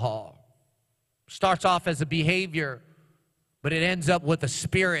alcohol. Starts off as a behavior, but it ends up with a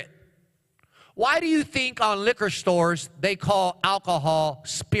spirit. Why do you think on liquor stores they call alcohol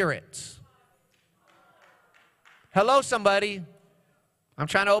spirits? Hello, somebody. I'm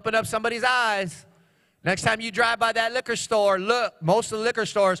trying to open up somebody's eyes. Next time you drive by that liquor store, look, most of the liquor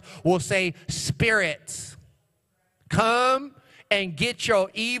stores will say spirits. Come and get your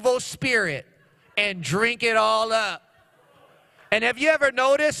evil spirit and drink it all up. And have you ever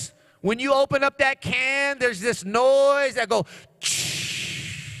noticed when you open up that can, there's this noise that goes,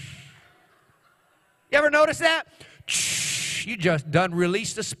 you ever notice that? You just done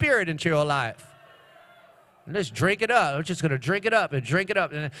released the spirit into your life. And let's drink it up. We're just going to drink it up and drink it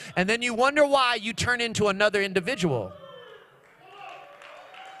up. And then you wonder why you turn into another individual.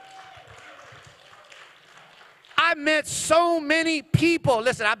 I met so many people.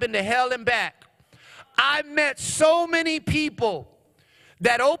 Listen, I've been to hell and back. I met so many people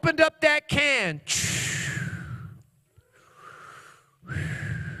that opened up that can.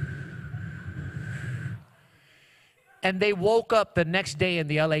 And they woke up the next day in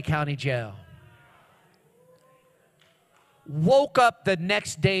the LA County Jail. Woke up the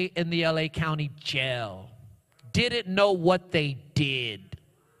next day in the LA County Jail. Didn't know what they did.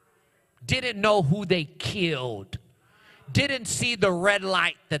 Didn't know who they killed. Didn't see the red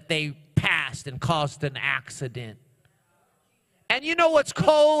light that they passed and caused an accident. And you know what's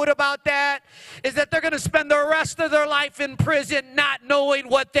cold about that? Is that they're going to spend the rest of their life in prison not knowing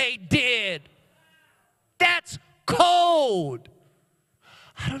what they did. That's cold.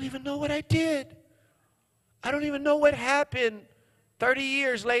 I don't even know what I did. I don't even know what happened. 30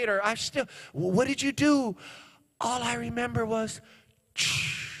 years later, what did you do? All I remember was,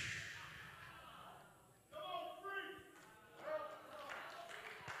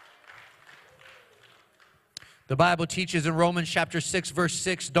 the Bible teaches in Romans chapter 6, verse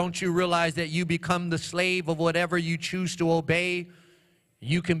 6, don't you realize that you become the slave of whatever you choose to obey?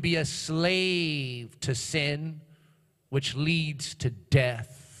 You can be a slave to sin, which leads to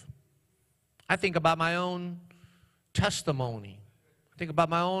death. I think about my own testimony. Think about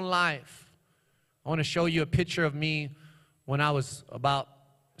my own life. I want to show you a picture of me when I was about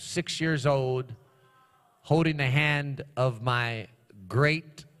 6 years old, holding the hand of my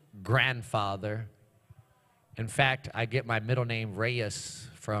great-grandfather. In fact, I get my middle name Reyes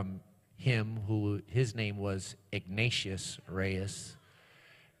from him, who his name was Ignatius Reyes.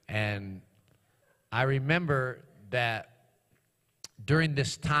 And I remember that during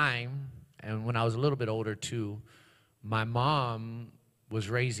this time, and when I was a little bit older too, my mom was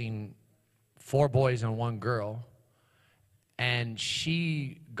raising 4 boys and 1 girl, and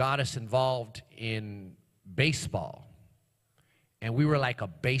she got us involved in baseball. And we were like a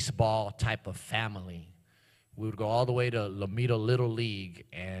baseball type of family. We would go all the way to Lomito Little League,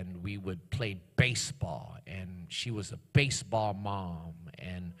 and we would play baseball. And she was a baseball mom,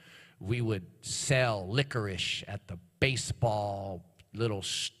 and we would sell licorice at the baseball little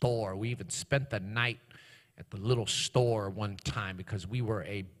store. We even spent the night at the little store one time because we were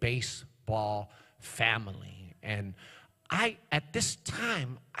a baseball family. And at this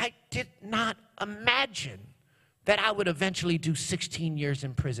time, I did not imagine that I would eventually do 16 years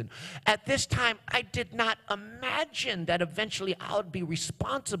in prison. At this time, I did not imagine that eventually I would be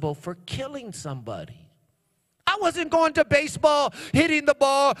responsible for killing somebody. I wasn't going to baseball, hitting the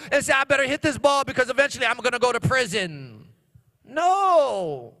ball, and say, I better hit this ball because eventually I'm going to go to prison.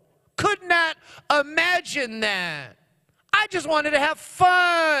 No, could not imagine that. I just wanted to have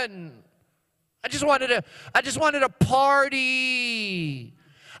fun. I just wanted to party.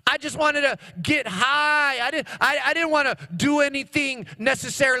 I just wanted to get high. I didn't want to do anything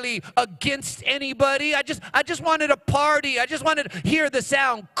necessarily against anybody. I just wanted to party. I just wanted to hear the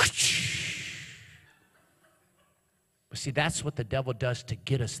sound. But see, that's what the devil does to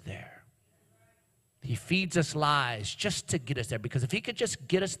get us there. He feeds us lies just to get us there. Because if he could just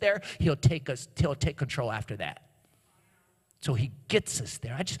get us there, he'll take control after that. So he gets us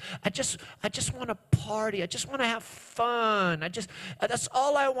there. I just want to party. I just want to have fun. That's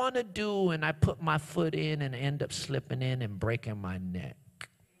all I want to do. And I put my foot in and end up slipping in and breaking my neck.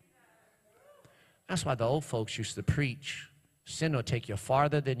 That's why the old folks used to preach, sin will take you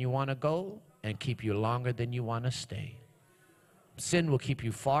farther than you want to go and keep you longer than you want to stay. Sin will keep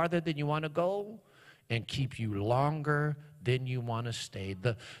you farther than you want to go and keep you longer than you want to stay.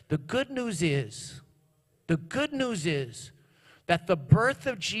 The good news is that the birth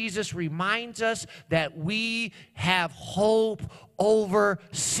of Jesus reminds us that we have hope over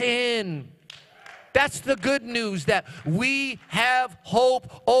sin. That's the good news, that we have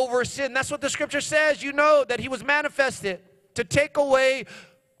hope over sin. That's what the scripture says. You know that he was manifested to take away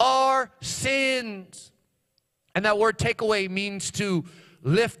our sins. And that word take away means to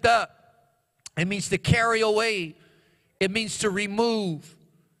lift up. It means to carry away. It means to remove.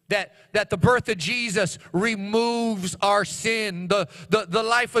 That the birth of Jesus removes our sin. The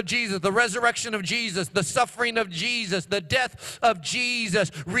life of Jesus, the resurrection of Jesus, the suffering of Jesus, the death of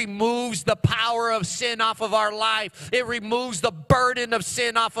Jesus removes the power of sin off of our life. It removes the burden of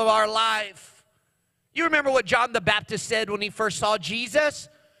sin off of our life. You remember what John the Baptist said when he first saw Jesus?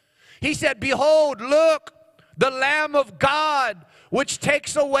 He said, "Behold, look, the Lamb of God, which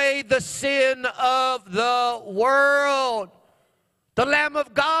takes away the sin of the world." The Lamb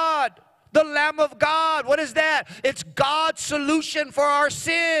of God. The Lamb of God. What is that? It's God's solution for our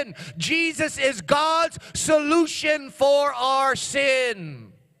sin. Jesus is God's solution for our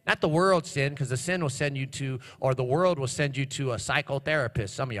sin. Not the world's sin, because the sin will send you to, or the world will send you to a psychotherapist,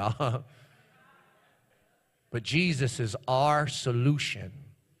 some of y'all. But Jesus is our solution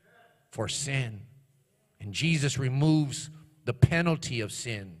for sin. And Jesus removes the penalty of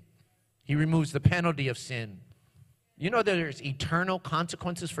sin. He removes the penalty of sin. You know that there's eternal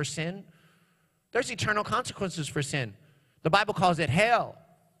consequences for sin? There's eternal consequences for sin. The Bible calls it hell.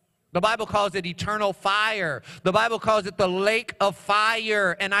 The Bible calls it eternal fire. The Bible calls it the lake of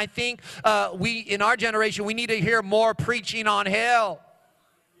fire. And I think in our generation, we need to hear more preaching on hell.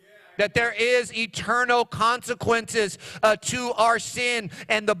 That there is eternal consequences to our sin.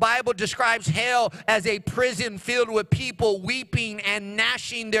 And the Bible describes hell as a prison filled with people weeping and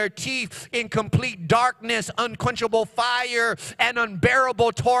gnashing their teeth in complete darkness, unquenchable fire, and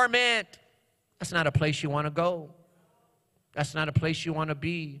unbearable torment. That's not a place you want to go. That's not a place you want to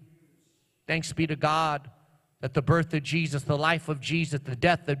be. Thanks be to God that the birth of Jesus, the life of Jesus, the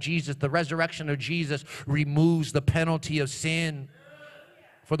death of Jesus, the resurrection of Jesus removes the penalty of sin.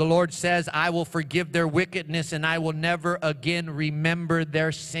 For the Lord says, I will forgive their wickedness and I will never again remember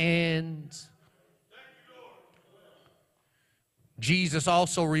their sins. Jesus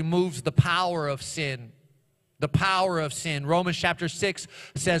also removes the power of sin. The power of sin. Romans chapter 6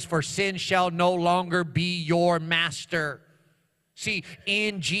 says, for sin shall no longer be your master. See,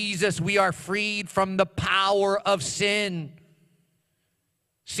 in Jesus, we are freed from the power of sin.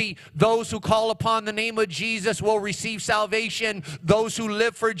 See, those who call upon the name of Jesus will receive salvation. Those who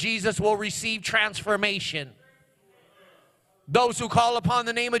live for Jesus will receive transformation. Those who call upon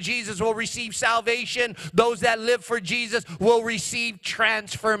the name of Jesus will receive salvation. Those that live for Jesus will receive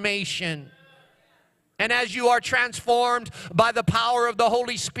transformation. And as you are transformed by the power of the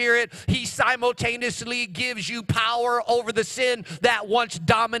Holy Spirit, He simultaneously gives you power over the sin that once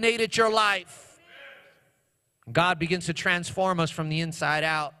dominated your life. God begins to transform us from the inside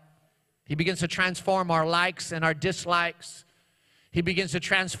out. He begins to transform our likes and our dislikes. He begins to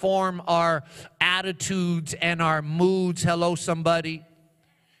transform our attitudes and our moods. Hello, somebody.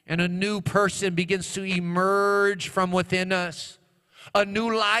 And a new person begins to emerge from within us. A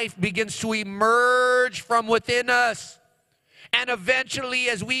new life begins to emerge from within us. And eventually,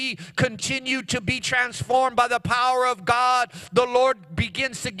 as we continue to be transformed by the power of God, the Lord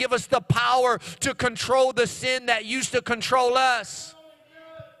begins to give us the power to control the sin that used to control us.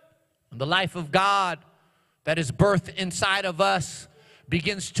 The life of God that is birthed inside of us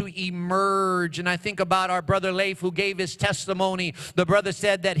begins to emerge. And I think about our brother Leif, who gave his testimony. The brother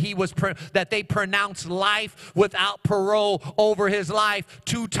said that that they pronounced life without parole over his life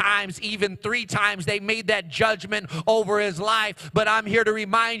 2 times, even 3 times. They made that judgment over his life. But I'm here to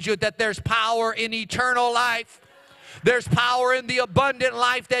remind you that there's power in eternal life. There's power in the abundant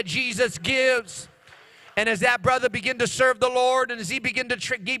life that Jesus gives. And as that brother began to serve the Lord, and as he began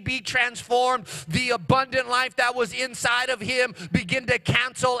to be transformed, the abundant life that was inside of him began to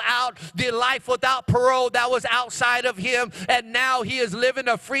cancel out the life without parole that was outside of him. And now he is living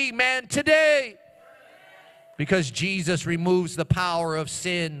a free man today. Because Jesus removes the power of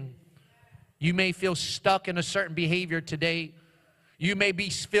sin. You may feel stuck in a certain behavior today. You may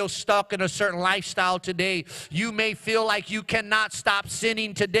feel stuck in a certain lifestyle today. You may feel like you cannot stop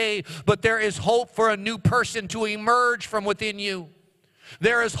sinning today, but there is hope for a new person to emerge from within you.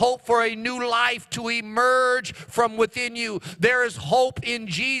 There is hope for a new life to emerge from within you. There is hope in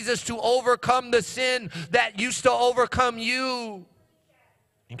Jesus to overcome the sin that used to overcome you.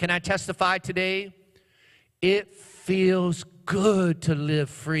 And can I testify today? It feels good to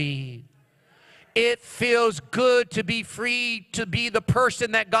live free. It feels good to be free, to be the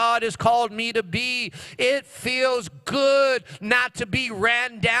person that God has called me to be. It feels good not to be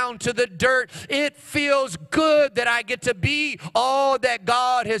ran down to the dirt. It feels good that I get to be all that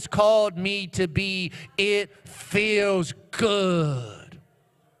God has called me to be. It feels good.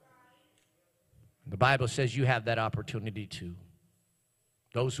 The Bible says you have that opportunity too.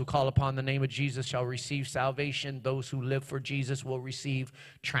 Those who call upon the name of Jesus shall receive salvation. Those who live for Jesus will receive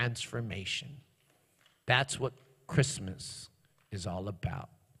transformation. That's what Christmas is all about.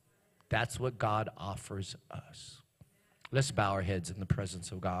 That's what God offers us. Let's bow our heads in the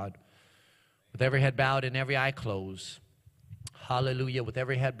presence of God. With every head bowed and every eye closed. Hallelujah. With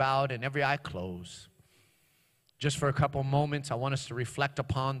every head bowed and every eye closed. Just for a couple moments, I want us to reflect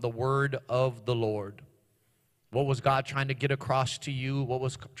upon the word of the Lord. What was God trying to get across to you? What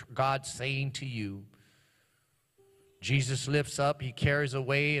was God saying to you? Jesus lifts up, He carries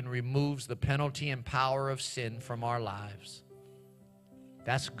away and removes the penalty and power of sin from our lives.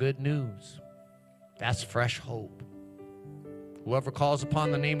 That's good news. That's fresh hope. Whoever calls upon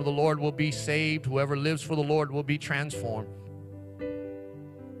the name of the Lord will be saved. Whoever lives for the Lord will be transformed.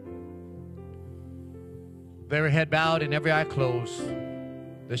 With every head bowed and every eye closed,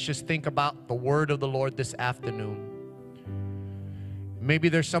 let's just think about the word of the Lord this afternoon. Maybe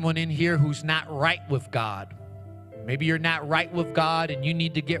there's someone in here who's not right with God. Maybe you're not right with God and you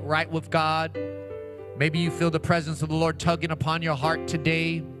need to get right with God. Maybe you feel the presence of the Lord tugging upon your heart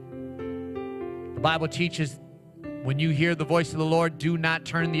today. The Bible teaches when you hear the voice of the Lord, do not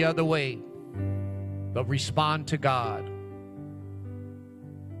turn the other way, but respond to God.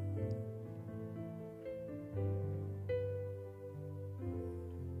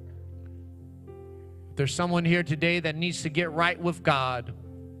 If there's someone here today that needs to get right with God,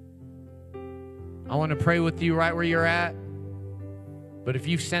 I want to pray with you right where you're at. But if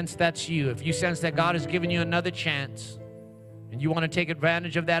you sense that's you, if you sense that God has given you another chance and you want to take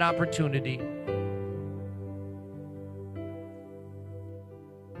advantage of that opportunity,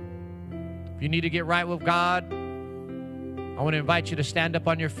 if you need to get right with God, I want to invite you to stand up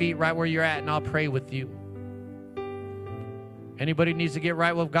on your feet right where you're at and I'll pray with you. Anybody needs to get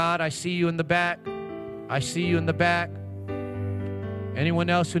right with God? I see you in the back. I see you in the back. Anyone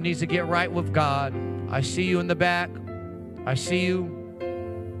else who needs to get right with God, I see you in the back. I see you.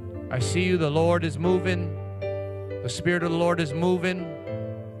 I see you. The Lord is moving. The Spirit of the Lord is moving.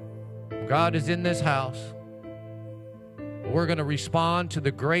 God is in this house. We're going to respond to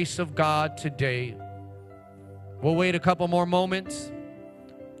the grace of God today. We'll wait a couple more moments.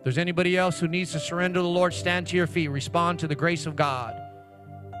 If there's anybody else who needs to surrender to the Lord, stand to your feet. Respond to the grace of God.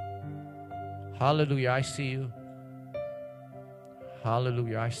 Hallelujah, I see you.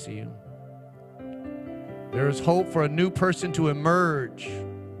 Hallelujah, I see you. There is hope for a new person to emerge.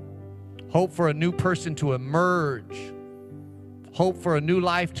 Hope for a new person to emerge. Hope for a new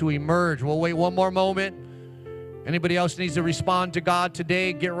life to emerge. We'll wait one more moment. Anybody else needs to respond to God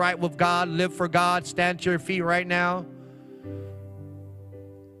today? Get right with God. Live for God. Stand to your feet right now.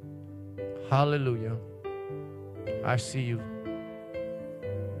 Hallelujah. I see you.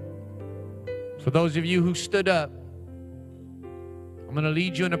 For those of you who stood up, I'm going to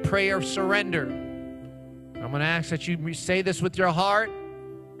lead you in a prayer of surrender. I'm going to ask that you say this with your heart.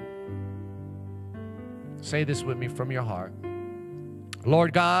 Say this with me from your heart.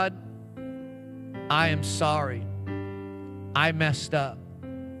 Lord God, I am sorry. I messed up.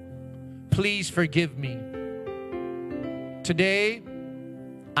 Please forgive me. Today,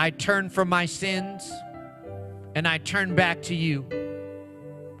 I turn from my sins and I turn back to you.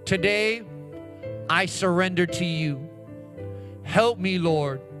 Today, I surrender to you. Help me,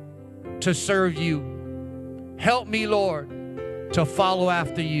 Lord, to serve you. Help me, Lord, to follow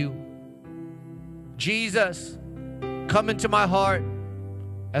after you. Jesus, come into my heart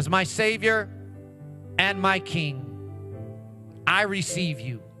as my Savior and my King. I receive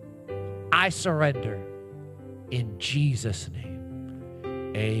you. I surrender. In Jesus'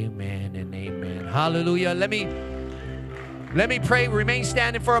 name, amen and amen. Hallelujah. Let me pray. Remain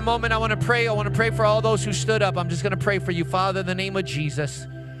standing for a moment. I want to pray. I want to pray for all those who stood up. I'm just going to pray for you. Father, in the name of Jesus,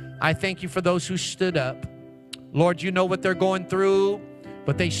 I thank you for those who stood up. Lord, you know what they're going through,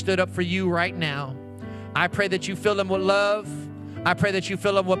 but they stood up for you right now. I pray that you fill them with love. I pray that you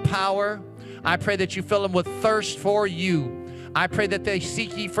fill them with power. I pray that you fill them with thirst for you. I pray that they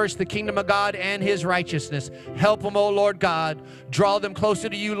seek ye first the kingdom of God and his righteousness. Help them, O Lord God. Draw them closer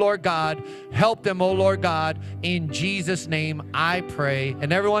to you, Lord God. Help them, O Lord God. In Jesus' name I pray.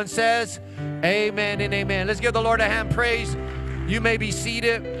 And everyone says, amen and amen. Let's give the Lord a hand praise. You may be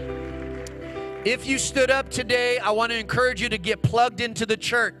seated. If you stood up today, I want to encourage you to get plugged into the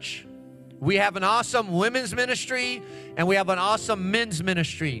church. We have an awesome women's ministry and we have an awesome men's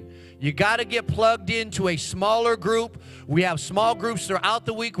ministry. You got to get plugged into a smaller group. We have small groups throughout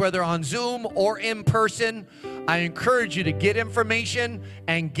the week, whether on Zoom or in person. I encourage you to get information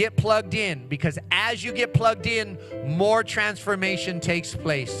and get plugged in, because as you get plugged in, more transformation takes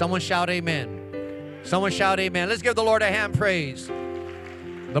place. Someone shout amen. Someone shout amen. Let's give the Lord a hand praise.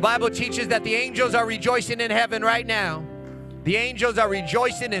 The Bible teaches that the angels are rejoicing in heaven right now. The angels are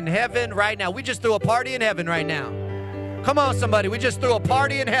rejoicing in heaven right now. We just threw a party in heaven right now. Come on, somebody. We just threw a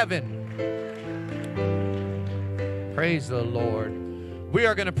party in heaven. Praise the Lord. We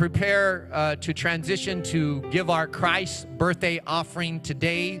are going to prepare to transition to give our Christ birthday offering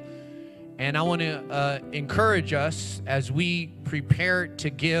today. And I want to encourage us as we prepare to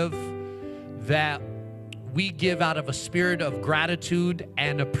give, that we give out of a spirit of gratitude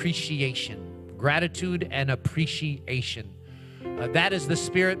and appreciation. Gratitude and appreciation. That is the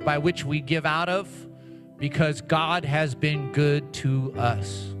spirit by which we give out of, because God has been good to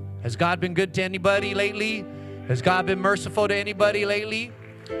us. Has God been good to anybody lately? Has God been merciful to anybody lately?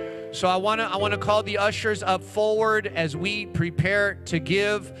 So I want to call the ushers up forward as we prepare to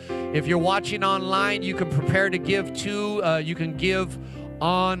give. If you're watching online, you can prepare to give too. You can give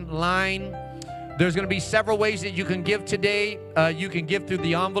online. There's going to be several ways that you can give today. You can give through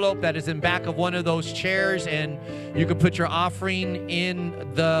the envelope that is in back of one of those chairs, and you can put your offering in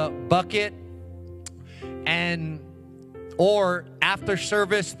the bucket. Or after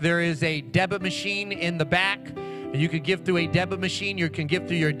service, there is a debit machine in the back. You can give through a debit machine. You can give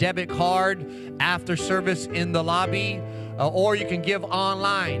through your debit card after service in the lobby. Or you can give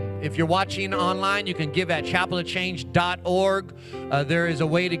online. If you're watching online, you can give at chapelofchange.org. There is a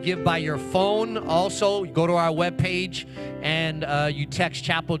way to give by your phone. Also, you go to our webpage and you text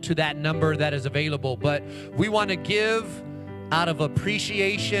Chapel to that number that is available. But we want to give out of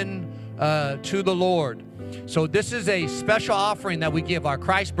appreciation to the Lord. So this is a special offering that we give, our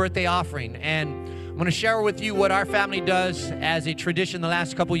Christ birthday offering. And I'm going to share with you what our family does as a tradition the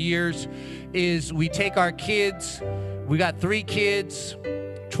last couple years is we take our kids. We got 3 kids,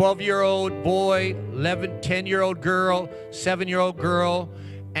 12-year-old boy, 10-year-old girl, 7-year-old girl,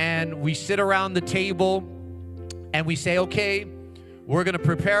 and we sit around the table and we say, okay, we're going to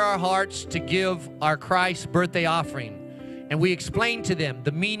prepare our hearts to give our Christ birthday offering. And we explain to them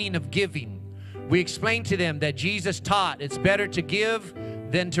the meaning of giving. We explain to them that Jesus taught it's better to give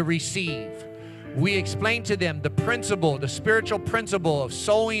than to receive. We explain to them the principle, the spiritual principle of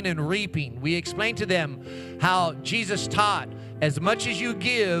sowing and reaping. We explain to them how Jesus taught, as much as you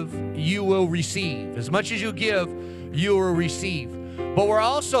give, you will receive. As much as you give, you will receive. But we're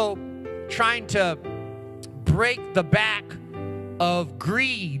also trying to break the back of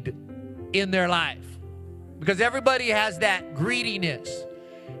greed in their life, because everybody has that greediness.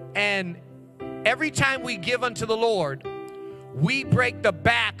 And every time we give unto the Lord, we break the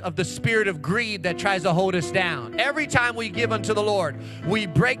back of the spirit of greed that tries to hold us down. Every time we give unto the Lord, we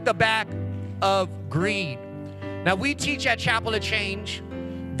break the back of greed. Now, we teach at Chapel of Change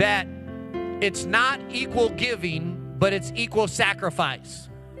that it's not equal giving, but it's equal sacrifice.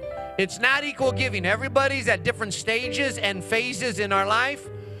 It's not equal giving. Everybody's at different stages and phases in our life,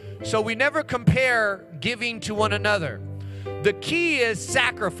 so we never compare giving to one another. The key is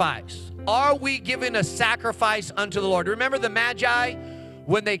sacrifice. Are we giving a sacrifice unto the Lord? Remember the Magi,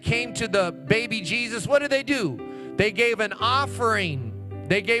 when they came to the baby Jesus, what did they do? They gave an offering.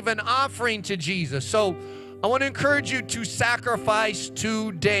 They gave an offering to Jesus. So I want to encourage you to sacrifice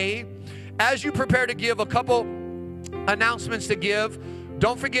today. As you prepare to give, a couple announcements to give.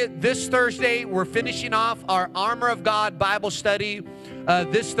 Don't forget, this Thursday, we're finishing off our Armor of God Bible study.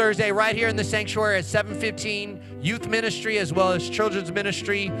 This Thursday, right here in the sanctuary at 7:15, youth ministry as well as children's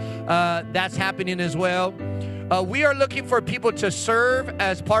ministry. That's happening as well. We are looking for people to serve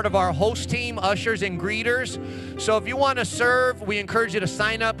as part of our host team, ushers and greeters. So if you want to serve, we encourage you to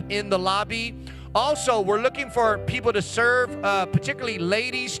sign up in the lobby. Also, we're looking for people to serve, particularly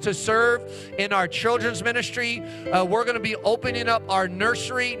ladies, to serve in our children's ministry. We're going to be opening up our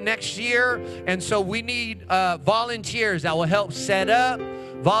nursery next year, and so we need volunteers that will help set up,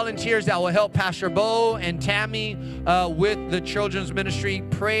 volunteers that will help Pastor Bo and Tammy with the children's ministry.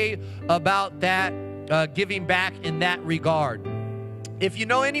 Pray about that, giving back in that regard. If you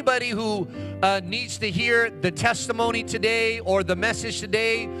know anybody who needs to hear the testimony today or the message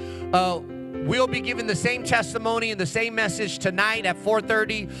today, we'll be giving the same testimony and the same message tonight at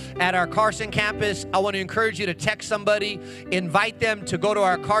 4:30 at our Carson campus. I want to encourage you to text somebody, invite them to go to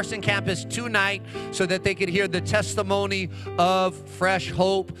our Carson campus tonight so that they could hear the testimony of fresh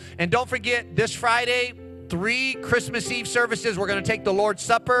hope. And don't forget, this Friday, 3 Christmas Eve services. We're going to take the Lord's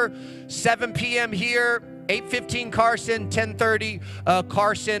Supper, 7 p.m. here, 8:15 Carson, 10:30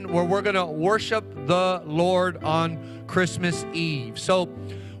 Carson, where we're going to worship the Lord on Christmas Eve. So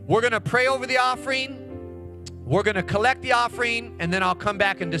we're going to pray over the offering. We're going to collect the offering, and then I'll come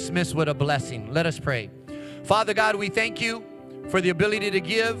back and dismiss with a blessing. Let us pray. Father God, we thank you for the ability to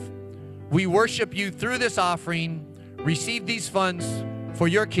give. We worship you through this offering. Receive these funds for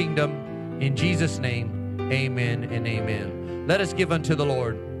your kingdom. In Jesus' name, amen and amen. Let us give unto the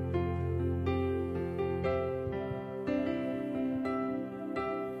Lord.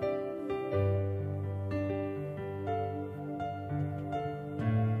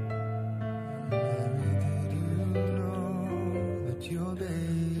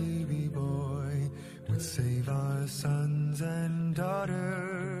 Save our sons and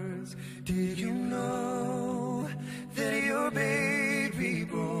daughters. Did you know that your baby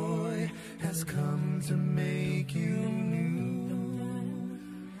boy has come to make you new?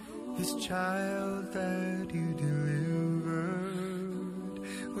 This child that you delivered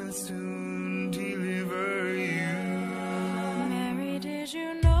will soon deliver you. Mary, did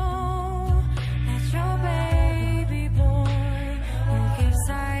you know that your baby boy will give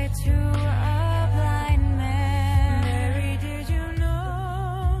sight to a blind man? Mary, did you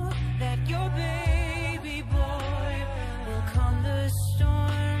know that your baby boy will calm the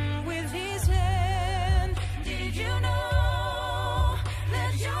storm with his hand? Did you know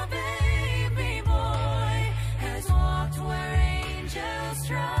that your baby boy has walked where angels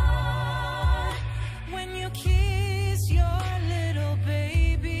trod? When you kiss your little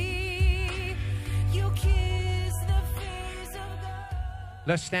baby, you kiss the face of God.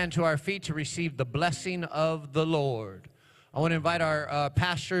 Let's stand to our feet to receive the blessing of the Lord. I want to invite our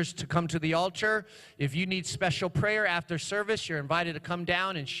pastors to come to the altar. If you need special prayer after service, you're invited to come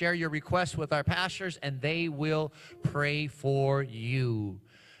down and share your requests with our pastors, and they will pray for you.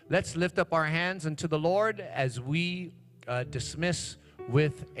 Let's lift up our hands unto the Lord as we dismiss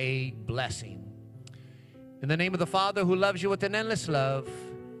with a blessing. In the name of the Father who loves you with an endless love,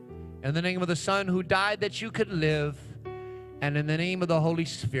 in the name of the Son who died that you could live, and in the name of the Holy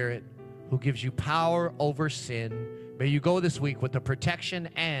Spirit who gives you power over sin, may you go this week with the protection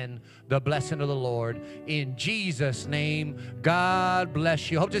and the blessing of the Lord. In Jesus' name, God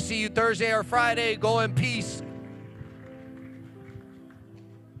bless you. Hope to see you Thursday or Friday. Go in peace.